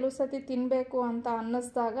 ಆದರೂ ಕೆಲವು ಸತಿ ತಿನ್ನಬೇಕು ಅಂತ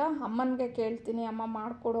ಅನ್ನಿಸ್ದಾಗ ಅಮ್ಮನಿಗೆ ಕೇಳ್ತೀನಿ, ಅಮ್ಮ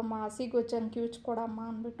ಮಾಡಿಕೊಡಮ್ಮ ಹಸಿಗೊಜ್ಜನ್ನು ಕ್ಯೂಚ್ಕೊಡಮ್ಮ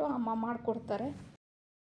ಅಂದ್ಬಿಟ್ಟು ಅಮ್ಮ ಮಾಡಿಕೊಡ್ತಾರೆ.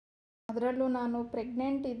 ಅದರಲ್ಲೂ ನಾನು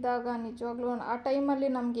ಪ್ರೆಗ್ನೆಂಟ್ ಇದ್ದಾಗ ನಿಜವಾಗ್ಲೂ ಆ ಟೈಮಲ್ಲಿ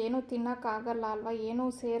ನಮಗೇನೂ ತಿನ್ನೋಕ್ಕಾಗಲ್ಲ ಅಲ್ವಾ, ಏನೂ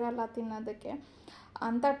ಸೇರಲ್ಲ ತಿನ್ನೋದಕ್ಕೆ.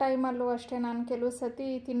 ಅಂಥ ಟೈಮಲ್ಲೂ ಅಷ್ಟೇ ನಾನು ಕೆಲವು ಸತಿ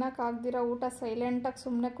ತಿನ್ನೋಕ್ಕಾಗ್ದಿರೋ ಊಟ ಸೈಲೆಂಟಾಗಿ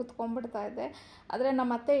ಸುಮ್ಮನೆ ಕೂತ್ಕೊಂಡ್ಬಿಡ್ತಾ ಇದ್ದೆ. ಆದರೆ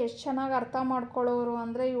ನಮ್ಮ ಅತ್ತೆ ಎಷ್ಟು ಚೆನ್ನಾಗಿ ಅರ್ಥ ಮಾಡ್ಕೊಳ್ಳೋರು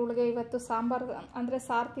ಅಂದರೆ, ಇವಳಿಗೆ ಇವತ್ತು ಸಾಂಬಾರು ಅಂದರೆ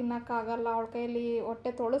ಸಾರು ತಿನ್ನೋಕ್ಕಾಗಲ್ಲ, ಅವಳ ಕೈಯಲ್ಲಿ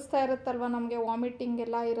ಹೊಟ್ಟೆ ತೊಳಸ್ತಾ ಇರುತ್ತಲ್ವ, ನಮಗೆ ವಾಮಿಟಿಂಗ್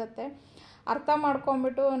ಎಲ್ಲ ಇರುತ್ತೆ. ಅರ್ಥ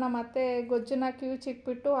ಮಾಡ್ಕೊಂಬಿಟ್ಟು ನಮ್ಮ ಅತ್ತೆ ಗೊಜ್ಜನ್ನ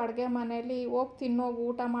ಕ್ಯೂಚಿಕ್ಬಿಟ್ಟು ಅಡುಗೆ ಮನೆಯಲ್ಲಿ ಹೋಗಿ ತಿನ್ನೋಗಿ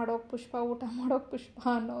ಊಟ ಮಾಡೋಗಿ ಪುಷ್ಪ, ಊಟ ಮಾಡೋಗಿ ಪುಷ್ಪ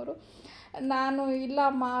ಅನ್ನೋರು. ನಾನು ಇಲ್ಲ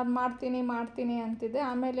ಮಾಡ್ತೀನಿ ಅಂತಿದ್ದೆ.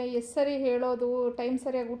 ಆಮೇಲೆ ಎಷ್ಟು ಸರಿ ಹೇಳೋದು, ಟೈಮ್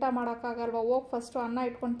ಸರಿಯಾಗಿ ಊಟ ಮಾಡೋಕ್ಕಾಗಲ್ವ, ಹೋಗಿ ಫಸ್ಟು ಅನ್ನ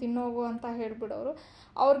ಇಟ್ಕೊಂಡು ತಿನ್ನೋಗು ಅಂತ ಹೇಳಿಬಿಡೋರು.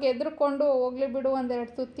 ಅವ್ರಿಗೆ ಎದ್ರುಕೊಂಡು ಹೋಗ್ಲಿ ಬಿಡು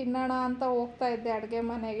ಒಂದೆರಡು ತುತ್ತು ತಿನ್ನೋಣ ಅಂತ ಹೋಗ್ತಾ ಇದ್ದೆ ಅಡುಗೆ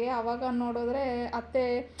ಮನೆಗೆ. ಆವಾಗ ನೋಡಿದ್ರೆ ಅತ್ತೆ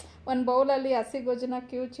ಒಂದು ಬೌಲಲ್ಲಿ ಹಸಿಗೊಜ್ಜನ್ನ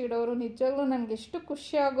ಕ್ಯೂಚಿಡೋರು. ನಿಜವಾಗ್ಲೂ ನನಗೆ ಎಷ್ಟು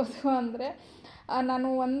ಖುಷಿ ಆಗೋದು ಅಂದರೆ, ನಾನು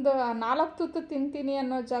ಒಂದು 4 ತುತ್ತು ತಿಂತೀನಿ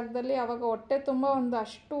ಅನ್ನೋ ಜಾಗದಲ್ಲಿ ಆವಾಗ ಹೊಟ್ಟೆ ತುಂಬ ಒಂದು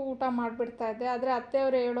ಅಷ್ಟು ಊಟ ಮಾಡಿಬಿಡ್ತಾ ಇದ್ದೆ. ಆದರೆ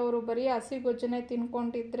ಅತ್ತೆಯವರು ಹೇಳೋರು, ಬರೀ ಹಸಿಗೊಜ್ಜನ್ನೇ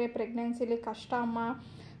ತಿನ್ಕೊಂಡಿದ್ರೆ ಪ್ರೆಗ್ನೆನ್ಸಿಲಿ ಕಷ್ಟ ಅಮ್ಮ,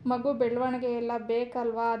 ಮಗು ಬೆಳವಣಿಗೆ ಎಲ್ಲ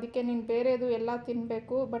ಬೇಕಲ್ವಾ, ಅದಕ್ಕೆ ನೀನು ಬೇರೆದು ಎಲ್ಲ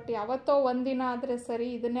ತಿನ್ನಬೇಕು, ಬಟ್ ಯಾವತ್ತೋ ಒಂದಿನ ಆದರೆ ಸರಿ,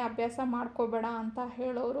 ಇದನ್ನೇ ಅಭ್ಯಾಸ ಮಾಡ್ಕೋಬೇಡ ಅಂತ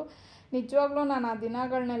ಹೇಳೋರು. ನಿಜವಾಗ್ಲೂ ನಾನು ಆ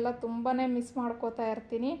ದಿನಗಳನ್ನೆಲ್ಲ ತುಂಬಾ ಮಿಸ್ ಮಾಡ್ಕೋತಾ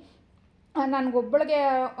ಇರ್ತೀನಿ. ನನಗೊಬ್ಬಳಿಗೆ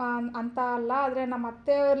ಅಂತ ಅಲ್ಲ, ಆದರೆ ನಮ್ಮ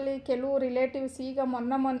ಅತ್ತೆಯವರಲ್ಲಿ ಕೆಲವು ರಿಲೇಟಿವ್ಸ್ ಈಗ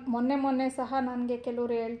ಮೊನ್ನೆ ಸಹ ನನಗೆ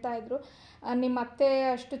ಕೆಲವರು ಹೇಳ್ತಾಯಿದ್ರು, ನಿಮ್ಮ ಅತ್ತೆ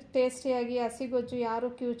ಅಷ್ಟು ಟೇಸ್ಟಿಯಾಗಿ ಹಸಿಗೊಜ್ಜು ಯಾರೂ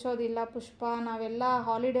ಕ್ಯೂಚೋದಿಲ್ಲ ಪುಷ್ಪ, ನಾವೆಲ್ಲ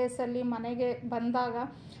ಹಾಲಿಡೇಸಲ್ಲಿ ಮನೆಗೆ ಬಂದಾಗ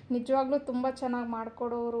ನಿಜವಾಗ್ಲೂ ತುಂಬ ಚೆನ್ನಾಗಿ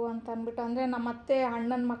ಮಾಡಿಕೊಡೋರು ಅಂತ ಅಂದ್ಬಿಟ್ಟು. ಅಂದರೆ ನಮ್ಮ ಅತ್ತೆ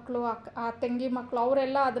ಅಣ್ಣನ ಮಕ್ಕಳು, ಆ ತಂಗಿ ಮಕ್ಕಳು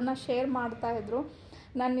ಅವರೆಲ್ಲ ಅದನ್ನು ಶೇರ್ ಮಾಡ್ತಾಯಿದ್ರು.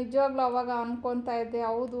 ನಾನು ನಿಜವಾಗ್ಲೂ ಅವಾಗ ಅನ್ಕೊತಾ ಇದ್ದೆ,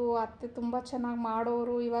 ಹೌದು ಅತ್ತೆ ತುಂಬ ಚೆನ್ನಾಗಿ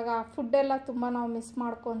ಮಾಡೋರು, ಇವಾಗ ಫುಡ್ಡೆಲ್ಲ ತುಂಬ ನಾವು ಮಿಸ್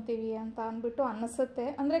ಮಾಡ್ಕೊತೀವಿ ಅಂತ ಅಂದ್ಬಿಟ್ಟು ಅನ್ನಿಸುತ್ತೆ.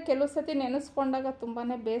 ಅಂದರೆ ಕೆಲವು ಸತಿ ನೆನೆಸ್ಕೊಂಡಾಗ ತುಂಬಾ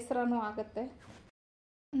ಬೇಸರನೂ ಆಗುತ್ತೆ.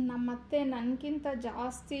 ನಮ್ಮತ್ತೆ ನನಗಿಂತ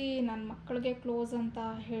ಜಾಸ್ತಿ ನನ್ನ ಮಕ್ಕಳಿಗೆ ಕ್ಲೋಸ್ ಅಂತ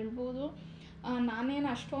ಹೇಳ್ಬೋದು. ನಾನೇನು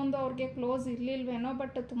ಅಷ್ಟೊಂದು ಅವ್ರಿಗೆ ಕ್ಲೋಸ್ ಇರಲಿಲ್ವೇನೋ,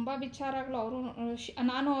 ಬಟ್ ತುಂಬ ವಿಚಾರಗಳು ಅವರು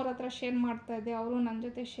ನಾನು ಅವ್ರ ಹತ್ರ ಶೇರ್ ಮಾಡ್ತಾಯಿದ್ದೆ, ಅವರು ನನ್ನ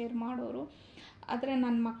ಜೊತೆ ಶೇರ್ ಮಾಡೋರು. ಆದರೆ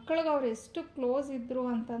ನನ್ನ ಮಕ್ಕಳಿಗೆ ಅವ್ರು ಎಷ್ಟು ಕ್ಲೋಸ್ ಇದ್ದರು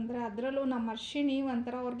ಅಂತಂದರೆ, ಅದರಲ್ಲೂ ನಮ್ಮ ಅರ್ಶಿಣಿ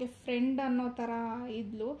ಒಂಥರ ಅವ್ರಿಗೆ ಫ್ರೆಂಡ್ ಅನ್ನೋ ಥರ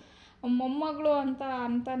ಇದ್ಲು. ಮೊಮ್ಮಗಳು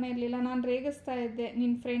ಅಂತಾನೆ ಇರಲಿಲ್ಲ, ನಾನು ರೇಗಿಸ್ತಾ ಇದ್ದೆ,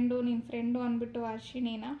 ನಿನ್ನ ಫ್ರೆಂಡು ಅಂದ್ಬಿಟ್ಟು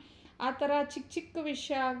ಅರ್ಶಿಣಿನ. ಆ ಥರ ಚಿಕ್ಕ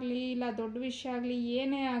ವಿಷಯ ಆಗಲಿ ಇಲ್ಲ ದೊಡ್ಡ ವಿಷಯ ಆಗಲಿ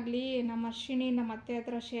ಏನೇ ಆಗಲಿ ನಮ್ಮ ಅರ್ಶಿಣಿ ನಮ್ಮ ಅತ್ತೆ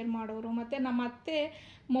ಹತ್ರ ಶೇರ್ ಮಾಡೋರು. ಮತ್ತು ನಮ್ಮ ಅತ್ತೆ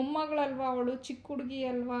ಮೊಮ್ಮಗಳಲ್ವ, ಅವಳು ಚಿಕ್ಕ ಹುಡುಗಿ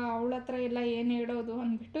ಅಲ್ವಾ, ಅವಳ ಹತ್ರ ಎಲ್ಲ ಏನು ಹೇಳೋದು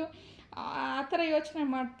ಅಂದ್ಬಿಟ್ಟು ಆ ಥರ ಯೋಚನೆ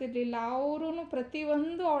ಮಾಡ್ತಿರ್ಲಿಲ್ಲ. ಅವರೂ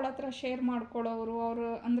ಪ್ರತಿಯೊಂದು ಅವಳ ಹತ್ರ ಶೇರ್ ಮಾಡ್ಕೊಳ್ಳೋರು. ಅವರು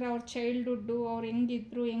ಅಂದರೆ ಅವ್ರ ಚೈಲ್ಡ್ಹುಡ್ಡು, ಅವ್ರು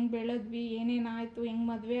ಹೆಂಗಿದ್ರು, ಹೆಂಗೆ ಬೆಳೆದ್ವಿ, ಏನೇನಾಯಿತು, ಹೆಂಗೆ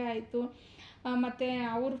ಮದುವೆ ಆಯಿತು, ಮತ್ತು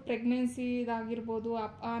ಅವ್ರ ಪ್ರೆಗ್ನೆನ್ಸಿ ಇದಾಗಿರ್ಬೋದು,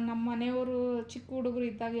 ನಮ್ಮ ಮನೆಯವರು ಚಿಕ್ಕ ಹುಡುಗರು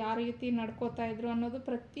ಇದ್ದಾಗ ಯಾವ ರೀತಿ ನಡ್ಕೋತಾ ಇದ್ರು ಅನ್ನೋದು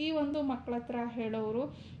ಪ್ರತಿಯೊಂದು ಮಕ್ಕಳ ಹತ್ರ ಹೇಳೋರು.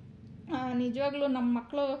 ನಿಜವಾಗ್ಲೂ ನಮ್ಮ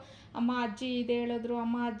ಮಕ್ಕಳು ಅಮ್ಮ ಅಜ್ಜಿ ಇದು ಹೇಳಿದ್ರು,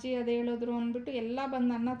 ಅಮ್ಮ ಅಜ್ಜಿ ಅದು ಹೇಳಿದ್ರು ಅಂದ್ಬಿಟ್ಟು ಎಲ್ಲ ಬಂದು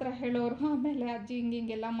ನನ್ನ ಹತ್ರ ಹೇಳೋರು. ಆಮೇಲೆ ಅಜ್ಜಿ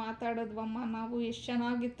ಹಿಂಗೆಲ್ಲ ಮಾತಾಡೋದ್ವಮ್ಮ ನಾವು, ಎಷ್ಟು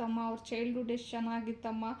ಚೆನ್ನಾಗಿತ್ತಮ್ಮ, ಅವ್ರ ಚೈಲ್ಡ್ಹುಡ್ ಎಷ್ಟು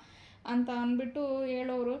ಚೆನ್ನಾಗಿತ್ತಮ್ಮ ಅಂತ ಅಂದ್ಬಿಟ್ಟು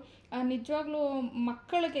ಹೇಳೋರು. ನಿಜವಾಗ್ಲೂ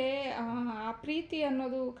ಮಕ್ಕಳಿಗೆ ಆ ಪ್ರೀತಿ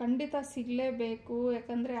ಅನ್ನೋದು ಖಂಡಿತ ಸಿಗಲೇಬೇಕು.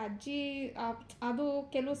 ಯಾಕಂದರೆ ಅಜ್ಜಿ ಅದು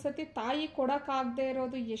ಕೆಲವು ಸತಿ ತಾಯಿ ಕೊಡೋಕ್ಕಾಗದೇ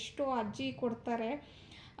ಇರೋದು ಎಷ್ಟೋ ಅಜ್ಜಿ ಕೊಡ್ತಾರೆ.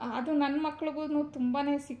 ಅದು ನನ್ನ ಮಕ್ಳಿಗೂ ತುಂಬಾ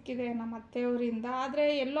ಸಿಕ್ಕಿದೆ ನಮ್ಮ ಅತ್ತೆಯವರಿಂದ. ಆದರೆ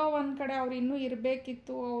ಎಲ್ಲೋ ಒಂದು ಕಡೆ ಅವ್ರು ಇನ್ನೂ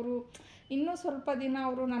ಇರಬೇಕಿತ್ತು, ಅವರು ಇನ್ನೂ ಸ್ವಲ್ಪ ದಿನ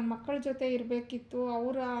ಅವರು ನನ್ನ ಮಕ್ಕಳ ಜೊತೆ ಇರಬೇಕಿತ್ತು,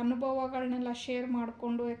 ಅವರ ಅನುಭವಗಳನ್ನೆಲ್ಲ ಶೇರ್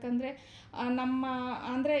ಮಾಡಿಕೊಂಡು. ಯಾಕಂದರೆ ನಮ್ಮ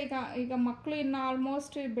ಅಂದರೆ ಈಗ ಮಕ್ಕಳು ಇನ್ನು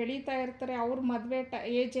ಆಲ್ಮೋಸ್ಟ್ ಬೆಳೀತಾ ಇರ್ತಾರೆ, ಅವ್ರ ಮದುವೆ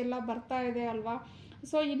ಏಜ್ ಎಲ್ಲ ಬರ್ತಾ ಇದೆ ಅಲ್ವಾ.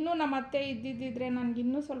 ಸೊ ಇನ್ನೂ ನಮ್ಮ ಅತ್ತೆ ಇದ್ದಿದ್ದಿದ್ರೆ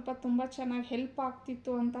ನನಗಿನ್ನೂ ಸ್ವಲ್ಪ ತುಂಬ ಚೆನ್ನಾಗಿ ಹೆಲ್ಪ್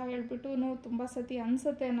ಆಗ್ತಿತ್ತು ಅಂತ ಹೇಳ್ಬಿಟ್ಟು ತುಂಬ ಸತಿ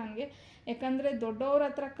ಅನಿಸುತ್ತೆ ನನಗೆ. ಯಾಕಂದರೆ ದೊಡ್ಡವ್ರ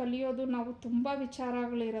ಹತ್ರ ಕಲಿಯೋದು ನಾವು ತುಂಬ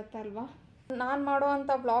ವಿಚಾರಗಳಿರುತ್ತಲ್ವ. ನಾನು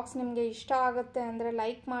ಮಾಡೋವಂಥ ವ್ಲಾಗ್ಸ್ ನಿಮಗೆ ಇಷ್ಟ ಆಗುತ್ತೆ ಅಂದರೆ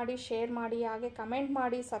ಲೈಕ್ ಮಾಡಿ, ಶೇರ್ ಮಾಡಿ, ಹಾಗೆ ಕಮೆಂಟ್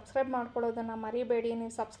ಮಾಡಿ, ಸಬ್ಸ್ಕ್ರೈಬ್ ಮಾಡ್ಕೊಳ್ಳೋದನ್ನು ಮರಿಬೇಡಿ.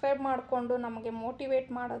 ನೀವು ಸಬ್ಸ್ಕ್ರೈಬ್ ಮಾಡಿಕೊಂಡು ನಮಗೆ ಮೋಟಿವೇಟ್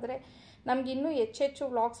ಮಾಡಿದ್ರೆ ನಮಗಿನ್ನೂ ಹೆಚ್ಚೆಚ್ಚು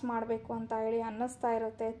ವ್ಲಾಗ್ಸ್ ಮಾಡಬೇಕು ಅಂತ ಹೇಳಿ ಅನ್ನಿಸ್ತಾ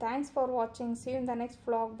ಇರುತ್ತೆ. Thanks for watching. C you in the next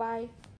vlog. Bye.